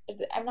start.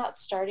 I'm not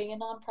starting a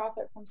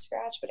nonprofit from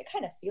scratch, but it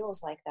kind of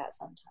feels like that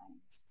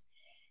sometimes.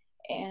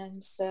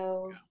 And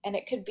so, and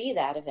it could be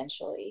that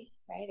eventually,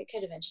 right? It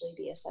could eventually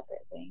be a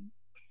separate thing.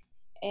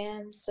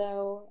 And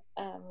so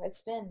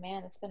it's been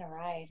a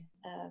ride.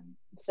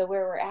 So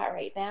where we're at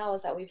right now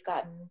is that we've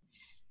gotten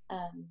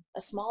a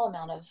small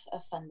amount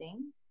of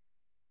funding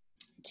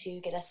to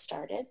get us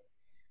started.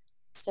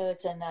 So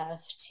it's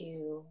enough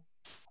to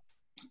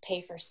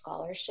pay for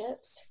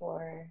scholarships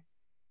for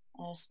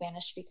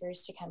Spanish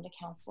speakers to come to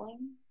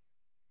counseling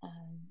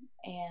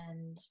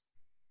and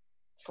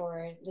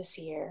for this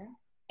year.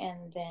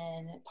 And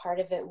then part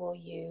of it we'll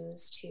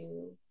use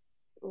to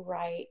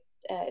write,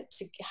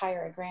 to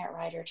hire a grant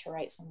writer to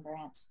write some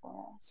grants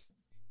for us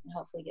and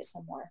hopefully get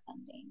some more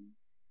funding.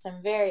 So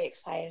I'm very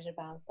excited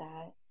about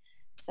that.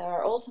 So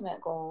our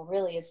ultimate goal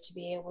really is to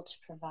be able to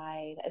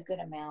provide a good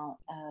amount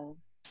of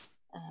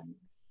um,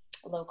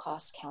 low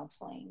cost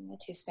counseling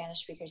to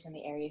Spanish speakers in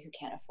the area who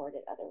can't afford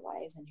it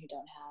otherwise and who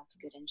don't have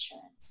good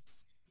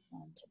insurance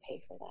to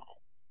pay for that.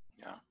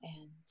 Yeah.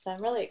 And so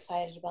I'm really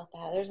excited about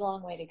that. There's a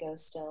long way to go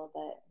still,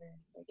 but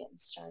we're getting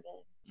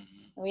started. Hmm.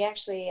 And we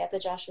actually, at the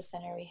Joshua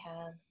Center, we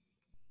have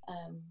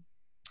um,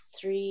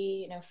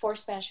 four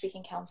Spanish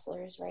speaking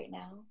counselors right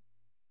now.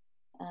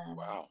 Um,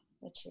 Wow.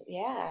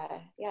 yeah.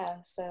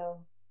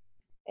 So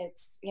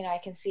it's, I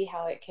can see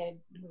how it could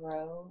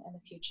grow in the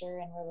future,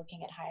 and we're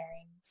looking at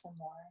hiring some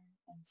more.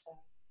 And so,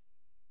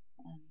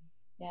 um,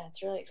 yeah,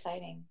 it's really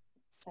exciting.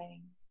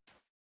 Exciting.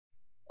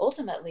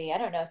 Ultimately, I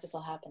don't know if this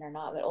will happen or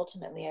not, but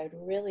ultimately, I would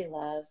really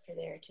love for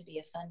there to be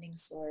a funding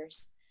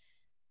source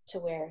to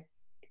where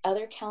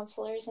other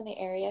counselors in the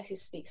area who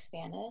speak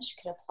Spanish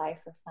could apply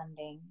for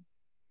funding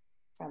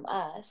from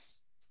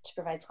us to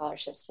provide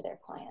scholarships to their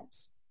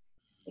clients.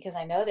 Because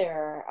I know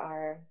there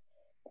are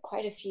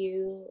quite a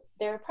few,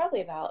 there are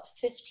probably about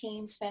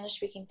 15 Spanish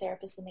speaking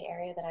therapists in the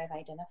area that I've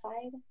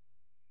identified.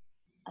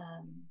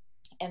 Um,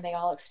 and they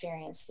all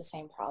experience the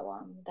same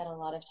problem that a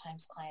lot of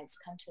times clients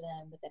come to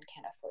them but then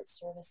can't afford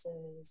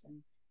services.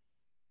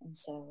 And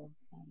so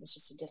it's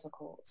just a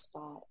difficult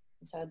spot.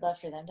 And so I'd love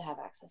for them to have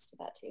access to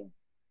that too.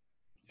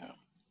 Yeah. But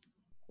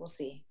we'll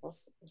see. We'll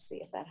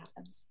see if that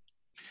happens.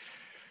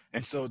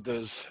 And so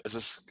is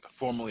this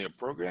formally a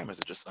program? Is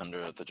it just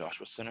under the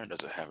Joshua Center? Does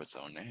it have its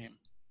own name?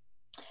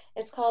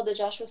 It's called the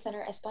Joshua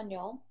Center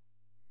Espanol.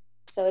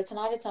 So it's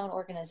not its own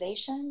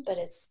organization, but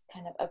it's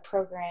kind of a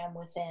program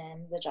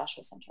within the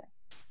Joshua Center.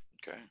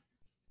 Okay.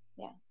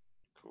 Yeah.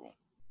 Cool.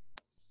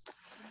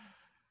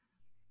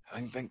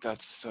 I think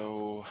that's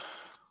so,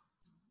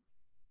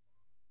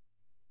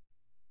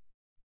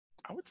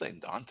 I would say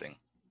daunting.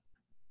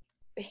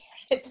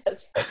 It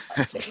does feel It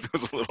daunting.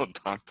 feels a little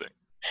daunting.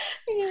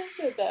 Yes,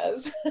 it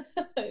does.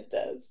 It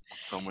does.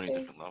 So many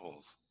different It's,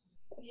 levels.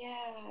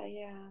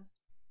 yeah.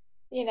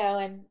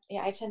 And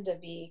yeah, I tend to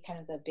be kind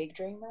of the big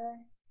dreamer.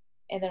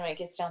 And then when it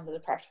gets down to the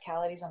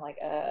practicalities, I'm like,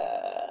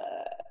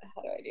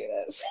 how do I do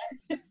this?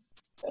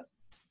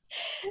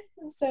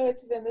 So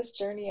it's been this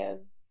journey of,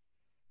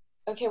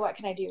 okay, what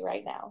can I do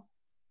right now?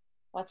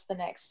 What's the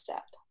next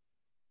step?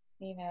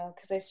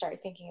 Because I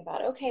start thinking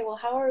about, okay, well,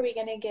 how are we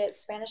going to get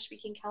Spanish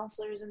speaking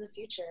counselors in the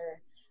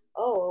future?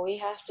 Oh, we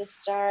have to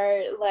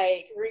start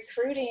like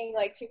recruiting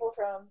like people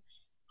from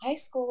high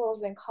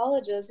schools and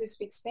colleges who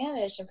speak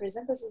Spanish and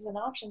present this as an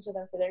option to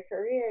them for their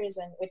careers.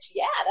 And which,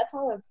 yeah, that's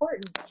all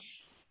important.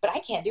 But I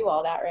can't do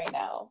all that right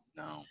now.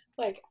 No.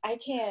 Like, I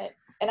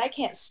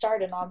can't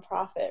start a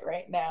nonprofit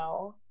right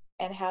now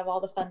and have all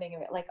the funding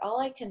of it. Like, all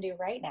I can do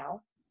right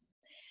now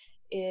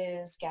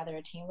is gather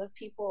a team of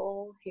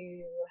people who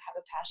have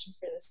a passion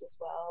for this as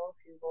well,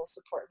 who will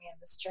support me on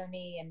this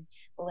journey and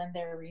lend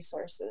their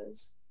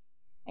resources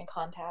and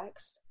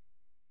contacts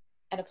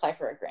and apply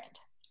for a grant.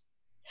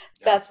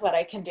 Yeah. That's what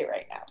I can do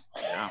right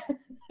Yeah.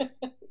 now.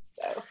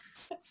 So,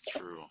 It's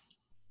true.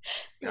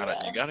 You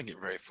yeah. gotta get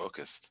very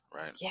focused,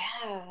 right?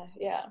 Yeah.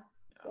 Yeah.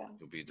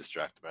 You'll be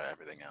distracted by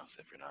everything else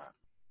if you're not.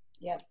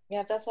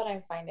 Yep. That's what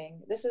I'm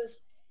finding. This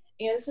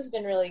has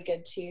been really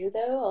good too,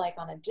 though, like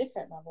on a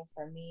different level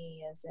for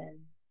me, as in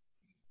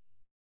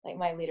like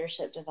my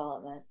leadership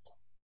development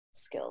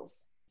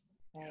skills,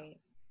 Yeah. right?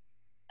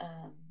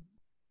 um,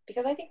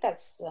 because I think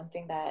that's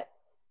something that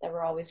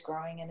we're always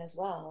growing in as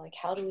well. Like,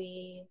 how do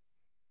we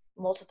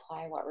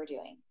multiply what we're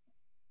doing,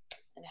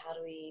 and how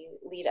do we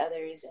lead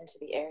others into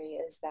the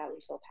areas that we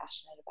feel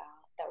passionate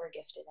about, that we're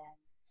gifted in?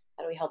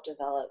 How do we help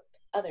develop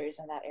others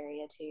in that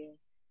area too?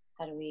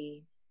 How do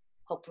we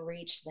help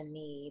reach the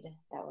need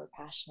that we're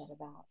passionate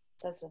about?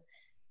 That's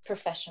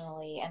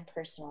professionally and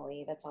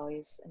personally, that's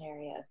always an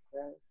area of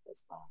growth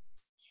as well.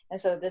 And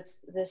so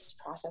this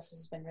process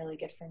has been really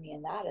good for me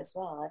in that as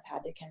well. I've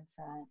had to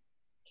confront,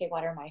 okay,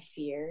 what are my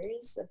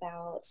fears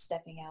about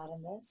stepping out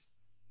in this?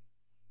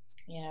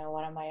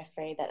 What am I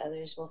afraid that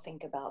others will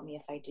think about me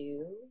if I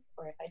do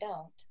or if I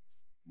don't?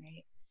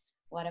 Right?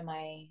 What am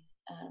I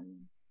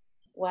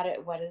what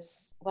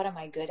am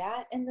I good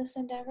at in this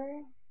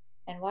endeavor?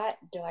 And what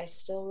do I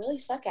still really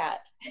suck at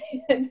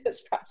in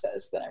this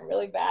process that I'm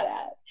really bad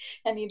at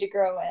and need to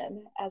grow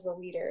in as a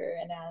leader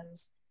and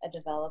as a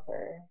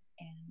developer?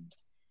 And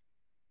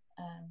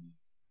um,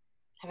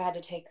 have had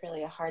to take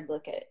really a hard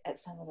look at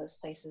some of those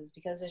places,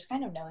 because there's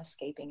kind of no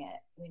escaping it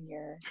when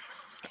you're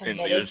In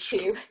committed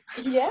leadership.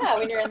 to, yeah,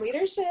 when you're in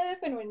leadership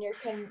and when you're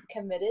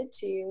committed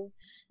to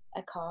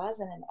a cause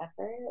and an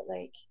effort.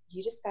 Like,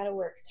 you just got to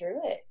work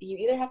through it. You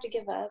either have to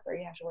give up or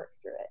you have to work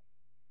through it.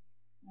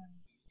 um,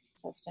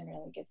 so it's been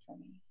really good for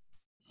me.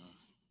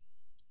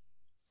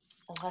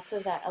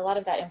 A lot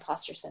of that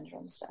imposter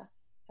syndrome stuff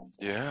comes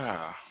up.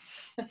 Yeah.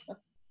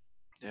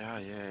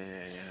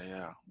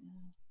 Yeah.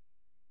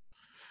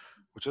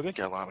 Which I think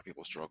a lot of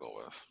people struggle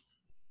with,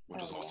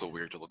 which Oh is also yeah,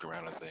 weird to look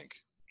around and think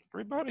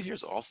everybody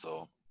here's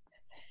also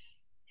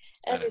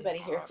an everybody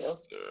here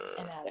feels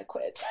imposter.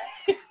 inadequate.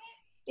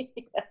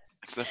 Yes.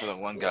 Except for the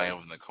one guy over in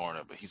Yes. the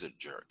corner, but he's a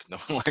jerk. No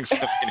one likes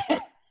him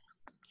anyway.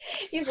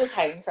 He's just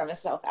hiding from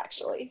himself,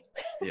 actually.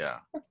 Yeah.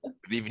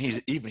 But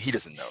even he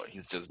doesn't know it.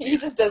 He's just being He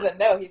just a jerk. doesn't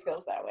know he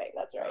feels that way.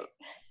 That's right.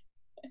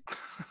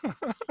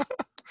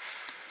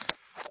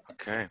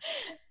 Okay.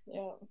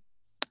 Yeah.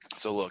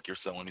 So look, you're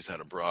someone who's had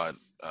a broad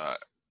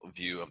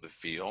view of the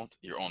field.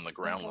 You're on the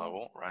ground Okay.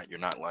 level, right? You're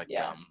not like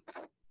Yeah.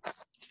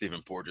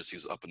 Stephen Porges,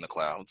 who's up in the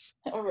clouds.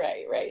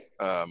 Right, right.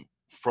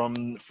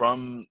 From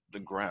the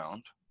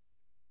ground.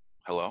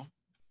 Hello?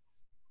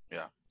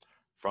 Yeah.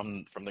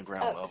 From the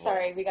ground Oh, level,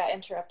 sorry, we got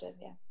interrupted.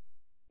 Yeah.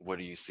 what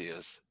do you see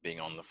as being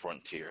on the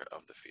frontier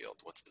of the field?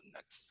 What's the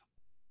next?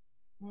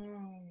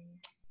 Hmm.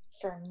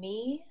 For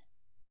me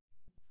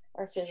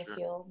or for the Sure.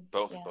 field?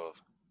 Both, Yeah.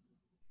 both.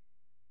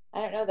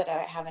 I don't know that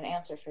I have an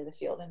answer for the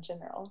field in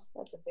general.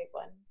 That's a big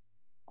one.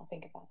 I'll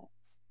think about it.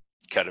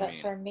 But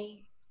Ketamine. for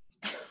me,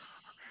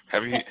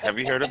 Have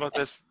you heard about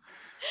this?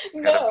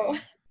 no.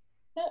 Ketamine.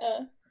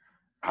 Uh-uh.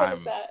 What is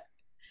I'm that?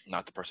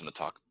 not the person to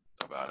talk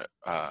about it.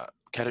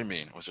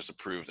 Ketamine was just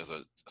approved as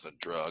a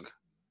drug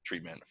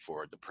treatment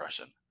for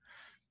depression.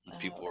 And Oh,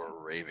 people okay. are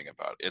raving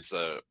about it.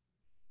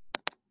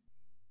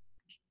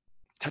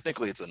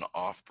 Technically it's an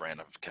off-brand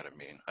of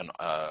ketamine,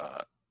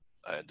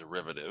 a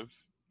derivative.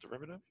 It's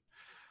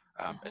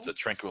Uh-huh. a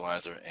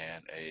tranquilizer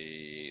and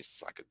a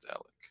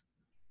psychedelic.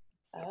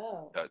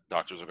 Oh,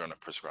 Doctors are going to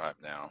prescribe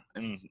now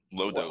in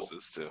low whoa.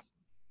 doses to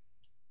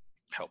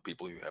help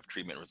people who have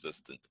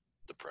treatment-resistant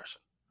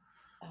depression.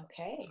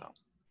 Okay. So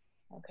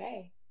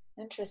Okay.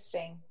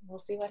 Interesting. We'll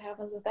see what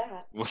happens with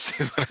that. we'll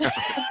see what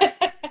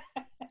happens.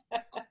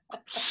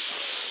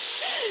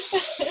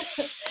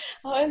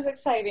 Always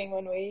exciting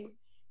when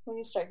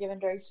we start giving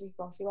drugs to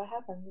people and see what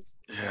happens.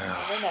 You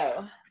Yeah, never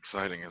know.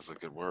 exciting is a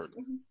good word.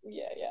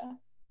 Yeah,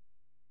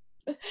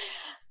 yeah.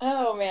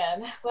 Oh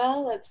man.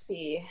 Well, let's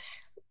see.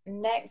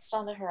 Next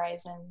on the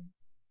horizon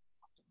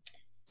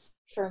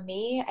for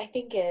me, I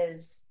think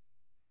is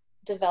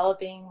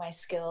developing my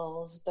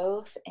skills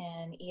both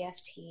in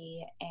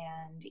EFT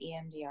and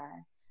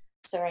EMDR.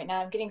 So right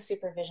now I'm getting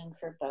supervision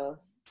for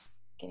both,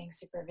 getting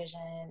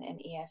supervision in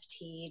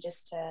EFT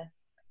just to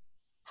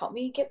help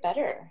me get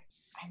better.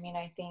 I mean,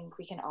 I think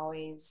we can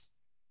always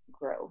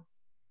grow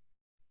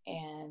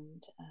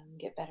and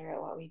get better at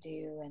what we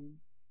do,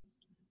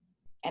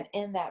 and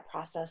in that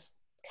process,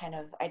 kind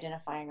of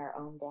identifying our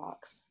own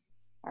blocks,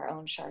 our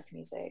own shark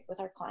music with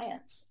our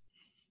clients.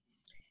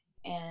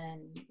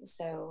 And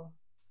so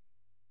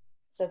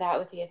that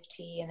with EFT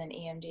and then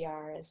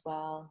EMDR as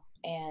well.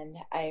 And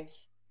I've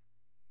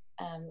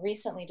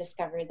recently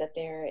discovered that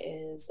there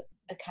is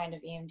a kind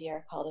of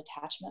EMDR called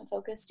attachment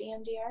focused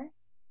EMDR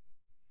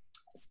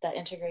that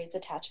integrates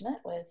attachment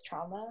with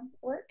trauma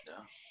work.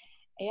 Yeah.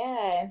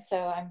 Yeah, and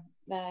so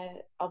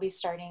I'll be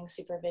starting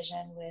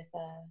supervision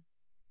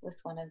with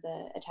one of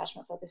the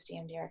attachment focused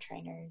EMDR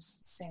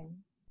trainers soon.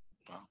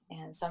 Wow.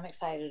 And so I'm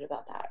excited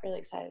about that, really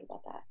excited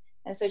about that.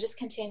 And so just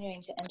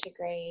continuing to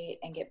integrate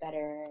and get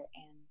better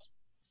and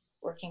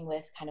working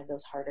with kind of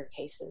those harder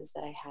cases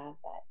that I have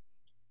that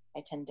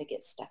I tend to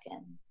get stuck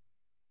in.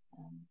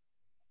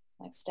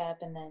 Next step,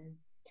 and then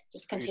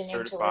just Are you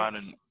continuing to certified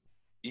work.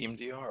 in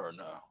EMDR or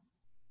no?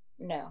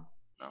 No,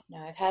 No. no,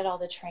 I've had all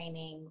the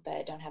training, but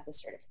I don't have the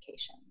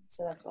certification.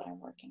 So that's what I'm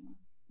working on.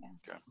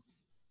 Yeah. Okay.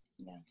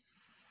 Yeah.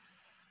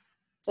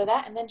 So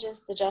that, and then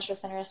just the Joshua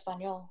Center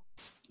Espanol,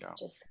 Yeah.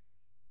 just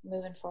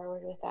moving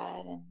forward with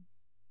that and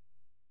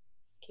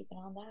keeping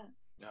on that.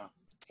 Yeah.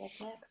 So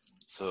what's next?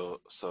 So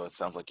it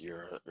sounds like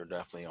you're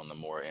definitely on the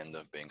more end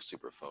of being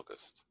super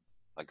focused.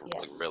 Like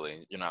Yes.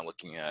 really, you're not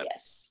looking at,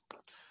 Yes.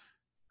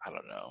 I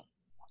don't know,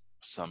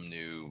 some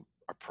new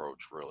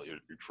approach. Really, you're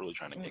truly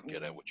trying to get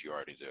good at Mm-mm. what you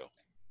already do.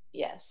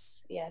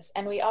 Yes, yes.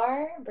 And we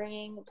are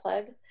bringing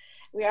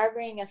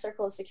a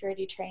Circle of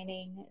Security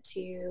training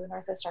to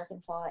Northwest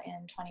Arkansas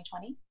in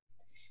 2020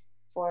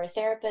 for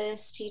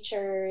therapists,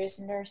 teachers,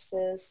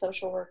 nurses,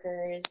 social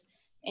workers,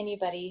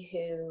 anybody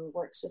who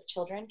works with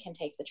children can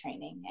take the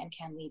training and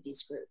can lead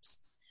these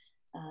groups.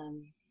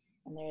 Um,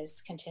 and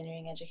there's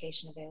continuing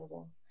education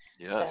available.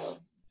 Yes. So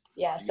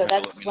yeah, You so have to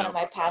let that's me one know of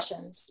my about that.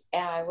 passions.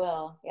 Yeah, I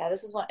will. Yeah,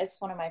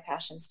 it's one of my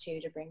passions too,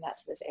 to bring that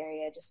to this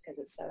area just because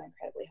it's so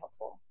incredibly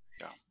helpful.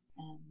 Yeah.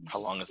 It's How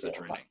long just is the really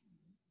fun.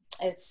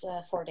 training? It's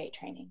a 4-day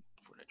training.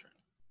 4-day training.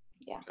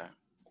 Yeah. Okay.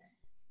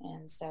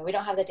 And so we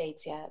don't have the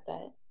dates yet,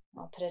 but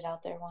I'll put it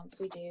out there once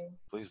we do.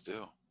 Please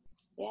do.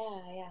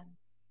 Yeah, yeah.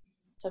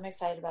 So I'm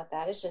excited about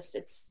that.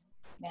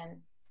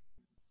 Man,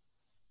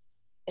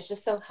 it's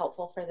just so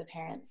helpful for the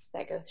parents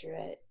that go through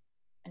it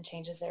and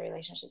changes their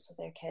relationships with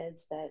their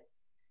kids that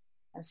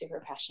I'm super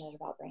passionate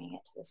about bringing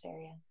it to this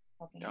area,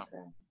 helping Yeah. it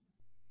grow.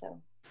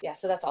 So yeah,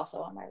 so that's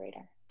also on my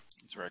radar.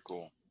 It's very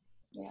cool.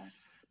 Yeah.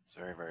 It's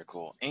very, very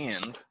cool.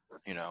 And,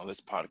 this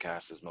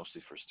podcast is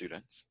mostly for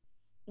students.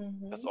 That's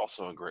Mm-hmm.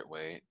 also a great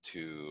way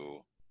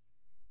to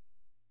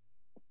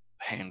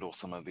handle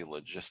some of the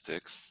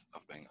logistics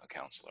of being a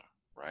counselor,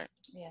 right?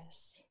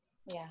 Yes.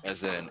 Yeah.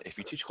 As in, if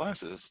you teach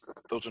classes,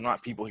 those are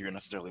not people you're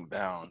necessarily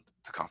bound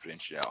to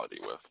confidentiality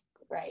with.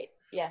 Right.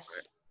 Yes.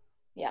 Right?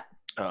 Yeah.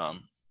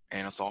 Um,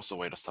 and it's also a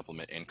way to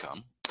supplement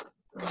income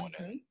going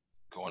Mm-hmm.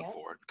 going Yep.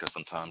 forward, because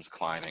sometimes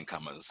client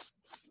income is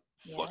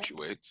Yep.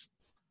 fluctuates,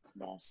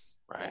 Yes.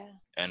 right? Yeah.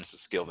 And it's a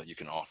skill that you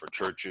can offer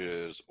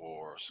churches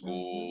or Mm-hmm.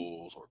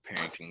 schools or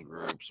parenting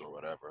groups or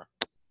whatever.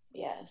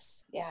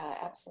 Yes. Yeah,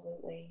 So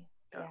absolutely.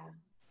 yeah, Yeah.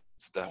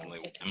 it's definitely,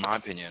 That's a in my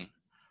opinion,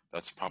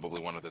 that's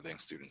probably one of the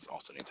things students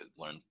also need to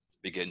learn,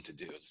 begin to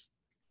do, is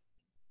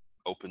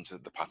open to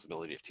the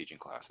possibility of teaching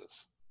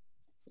classes.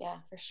 yeah,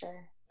 for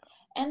sure.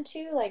 And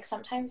two, like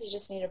sometimes you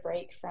just need a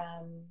break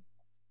from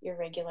your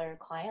regular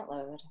client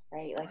load,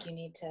 right? Like Right, you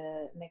need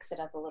to mix it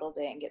up a little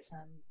bit and get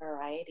some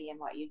variety in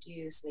what you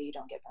do so that you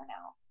don't get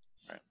burnout.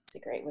 right. It's a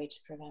great way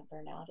to prevent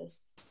burnout is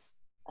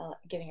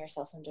giving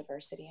yourself some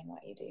diversity in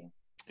what you do.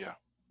 Yeah,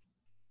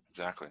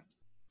 exactly.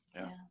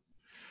 Yeah. Yeah.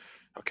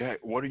 Okay,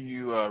 what are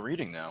you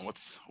reading now?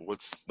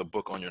 What's the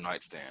book on your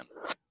nightstand?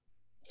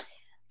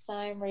 So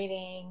I'm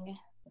reading,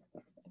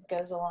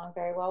 goes along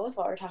very well with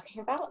what we're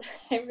talking about.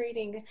 I'm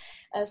reading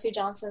Sue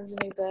Johnson's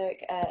new book,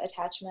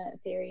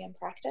 Attachment Theory and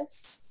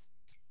Practice,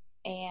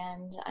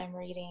 and I'm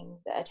reading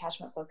the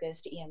attachment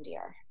focused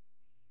EMDR.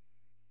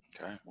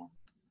 Okay. Yeah.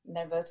 And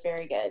they're both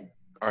very good.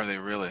 Are they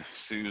really?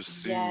 Sue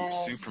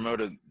Yes,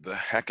 promoted the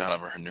heck out of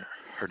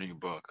her new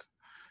book.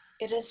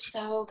 it is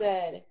so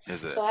good.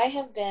 Is it? So I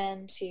have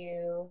been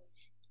to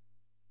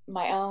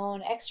my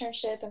own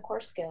externship and core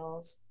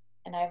skills,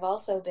 and I've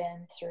also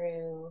been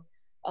through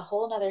a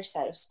whole nother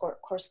set of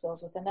core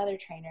skills with another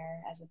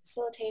trainer as a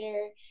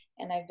facilitator,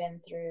 and I've been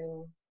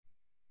through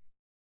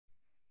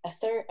a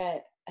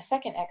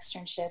second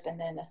externship and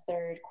then a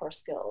third core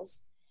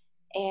skills,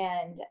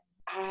 and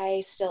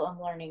I still am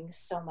learning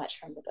so much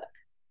from the book.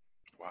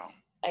 Wow.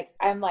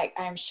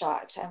 I'm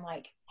shocked. I'm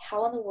like,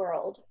 how in the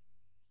world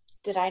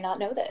did I not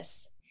know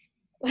this?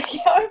 Like,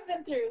 I've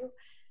been through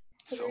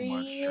So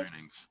much three,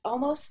 trainings.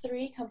 almost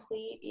three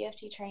complete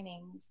EFT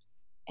trainings,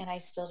 and I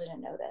still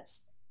didn't know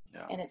this.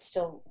 Yeah. And it's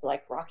still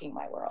like rocking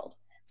my world.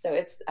 So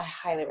I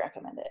highly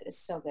recommend it. It's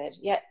so good.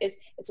 Yeah,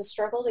 it's a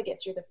struggle to get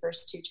through the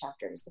first two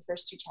chapters. The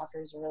first two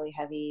chapters are really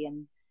heavy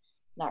and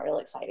not real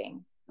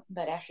exciting.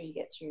 But after you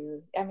get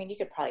through, I mean, you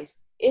could probably,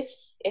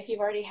 if you've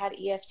already had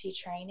EFT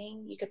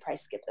training, you could probably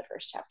skip the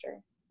first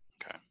chapter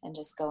Okay. and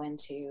just go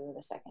into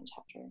the second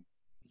chapter.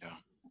 Yeah.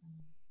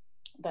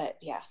 But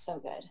yeah, so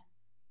good.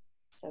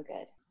 So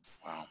good.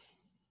 Wow.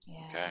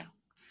 Okay. Yeah.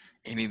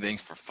 Anything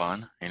for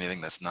fun? Anything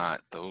that's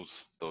not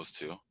those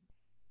two?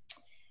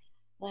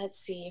 Let's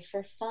see.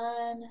 For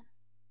fun,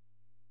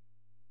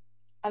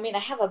 I mean, I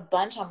have a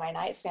bunch on my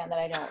nightstand that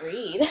I don't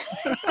read.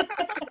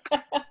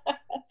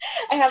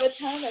 I have a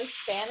ton of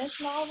Spanish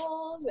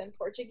novels and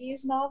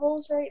Portuguese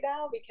novels right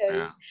now Yeah.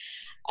 because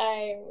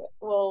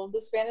well,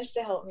 the Spanish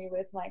to help me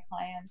with my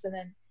clients, and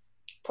then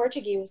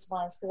Portuguese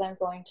ones because I'm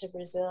going to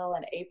Brazil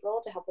in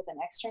April to help with an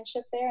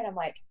externship there. And I'm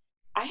like,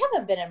 I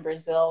haven't been in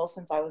Brazil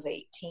since I was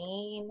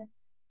 18.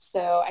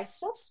 So I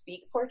still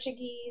speak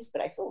Portuguese,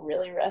 but I feel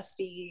really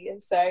rusty.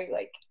 And so I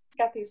like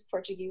got these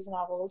Portuguese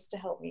novels to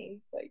help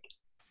me like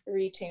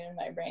retune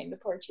my brain to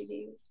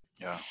Portuguese.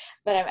 Yeah.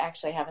 But I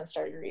actually haven't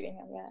started reading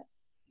them yet.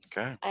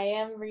 Okay. I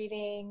am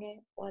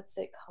reading, what's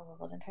it called?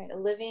 I'm trying to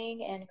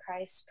Living in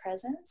Christ's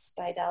Presence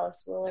by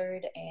Dallas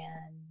Willard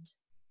and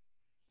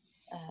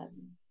um,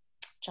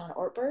 John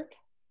Ortberg.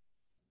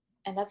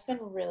 And that's been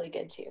really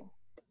good too.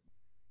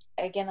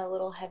 Again, a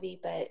little heavy,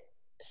 but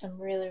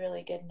some really,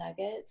 really good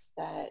nuggets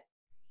that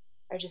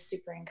are just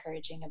super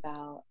encouraging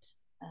about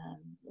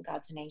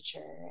God's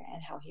nature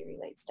and how he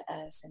relates to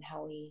us and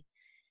how we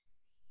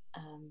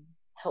um,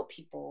 help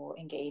people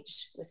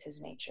engage with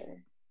his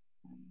nature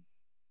um,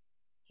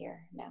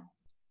 here now.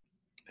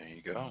 There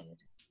you So go. good.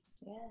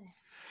 Yeah.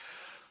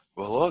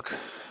 Well, look.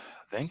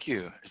 Thank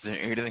you. Is there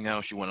anything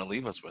else you want to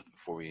leave us with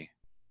before we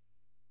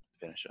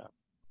finish up?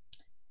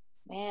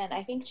 Man,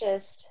 I think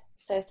just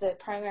so if the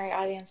primary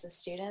audience is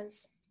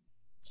students,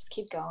 just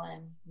keep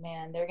going.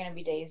 Man, there are going to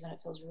be days when it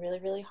feels really,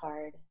 really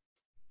hard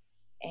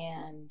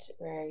and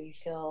where you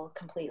feel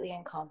completely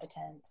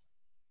incompetent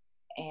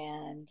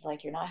and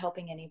like you're not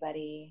helping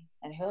anybody.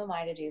 And who am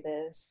I to do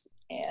this?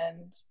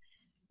 And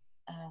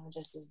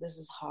just this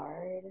is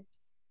hard.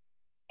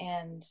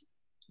 And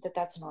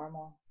that's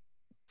normal.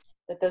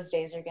 That those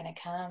days are going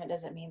to come. It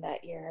doesn't mean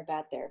that you're a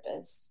bad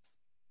therapist.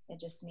 It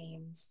just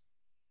means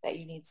that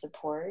you need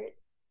support,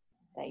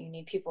 that you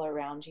need people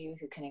around you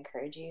who can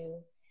encourage you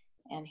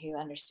and who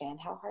understand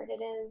how hard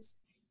it is.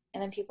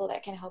 And then people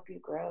that can help you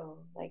grow,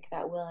 like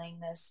that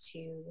willingness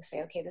to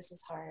say, okay, this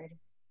is hard.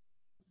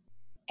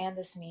 And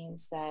this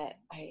means that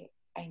I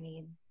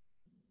need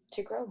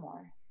to grow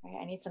more. Right?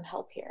 I need some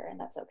help here, and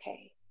that's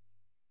okay.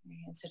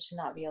 Right? And so to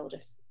not be able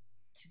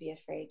to be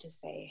afraid to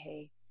say,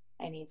 hey,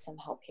 I need some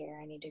help here.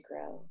 I need to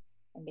grow,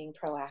 and being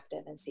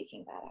proactive and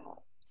seeking that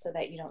out so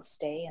that you don't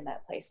stay in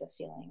that place of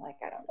feeling like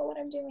I don't know what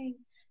I'm doing.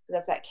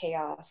 That's that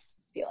chaos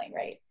feeling,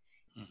 right?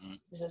 Mm-hmm.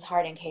 This is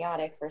hard and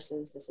chaotic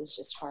versus this is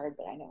just hard,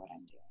 but I know what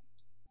I'm doing.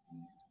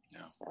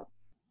 Yeah. So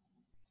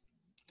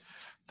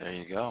There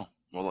you go.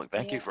 Well, look.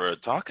 Thank you yeah, for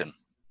talking.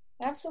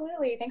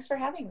 absolutely. Thanks for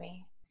having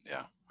me.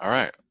 Yeah. All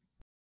right.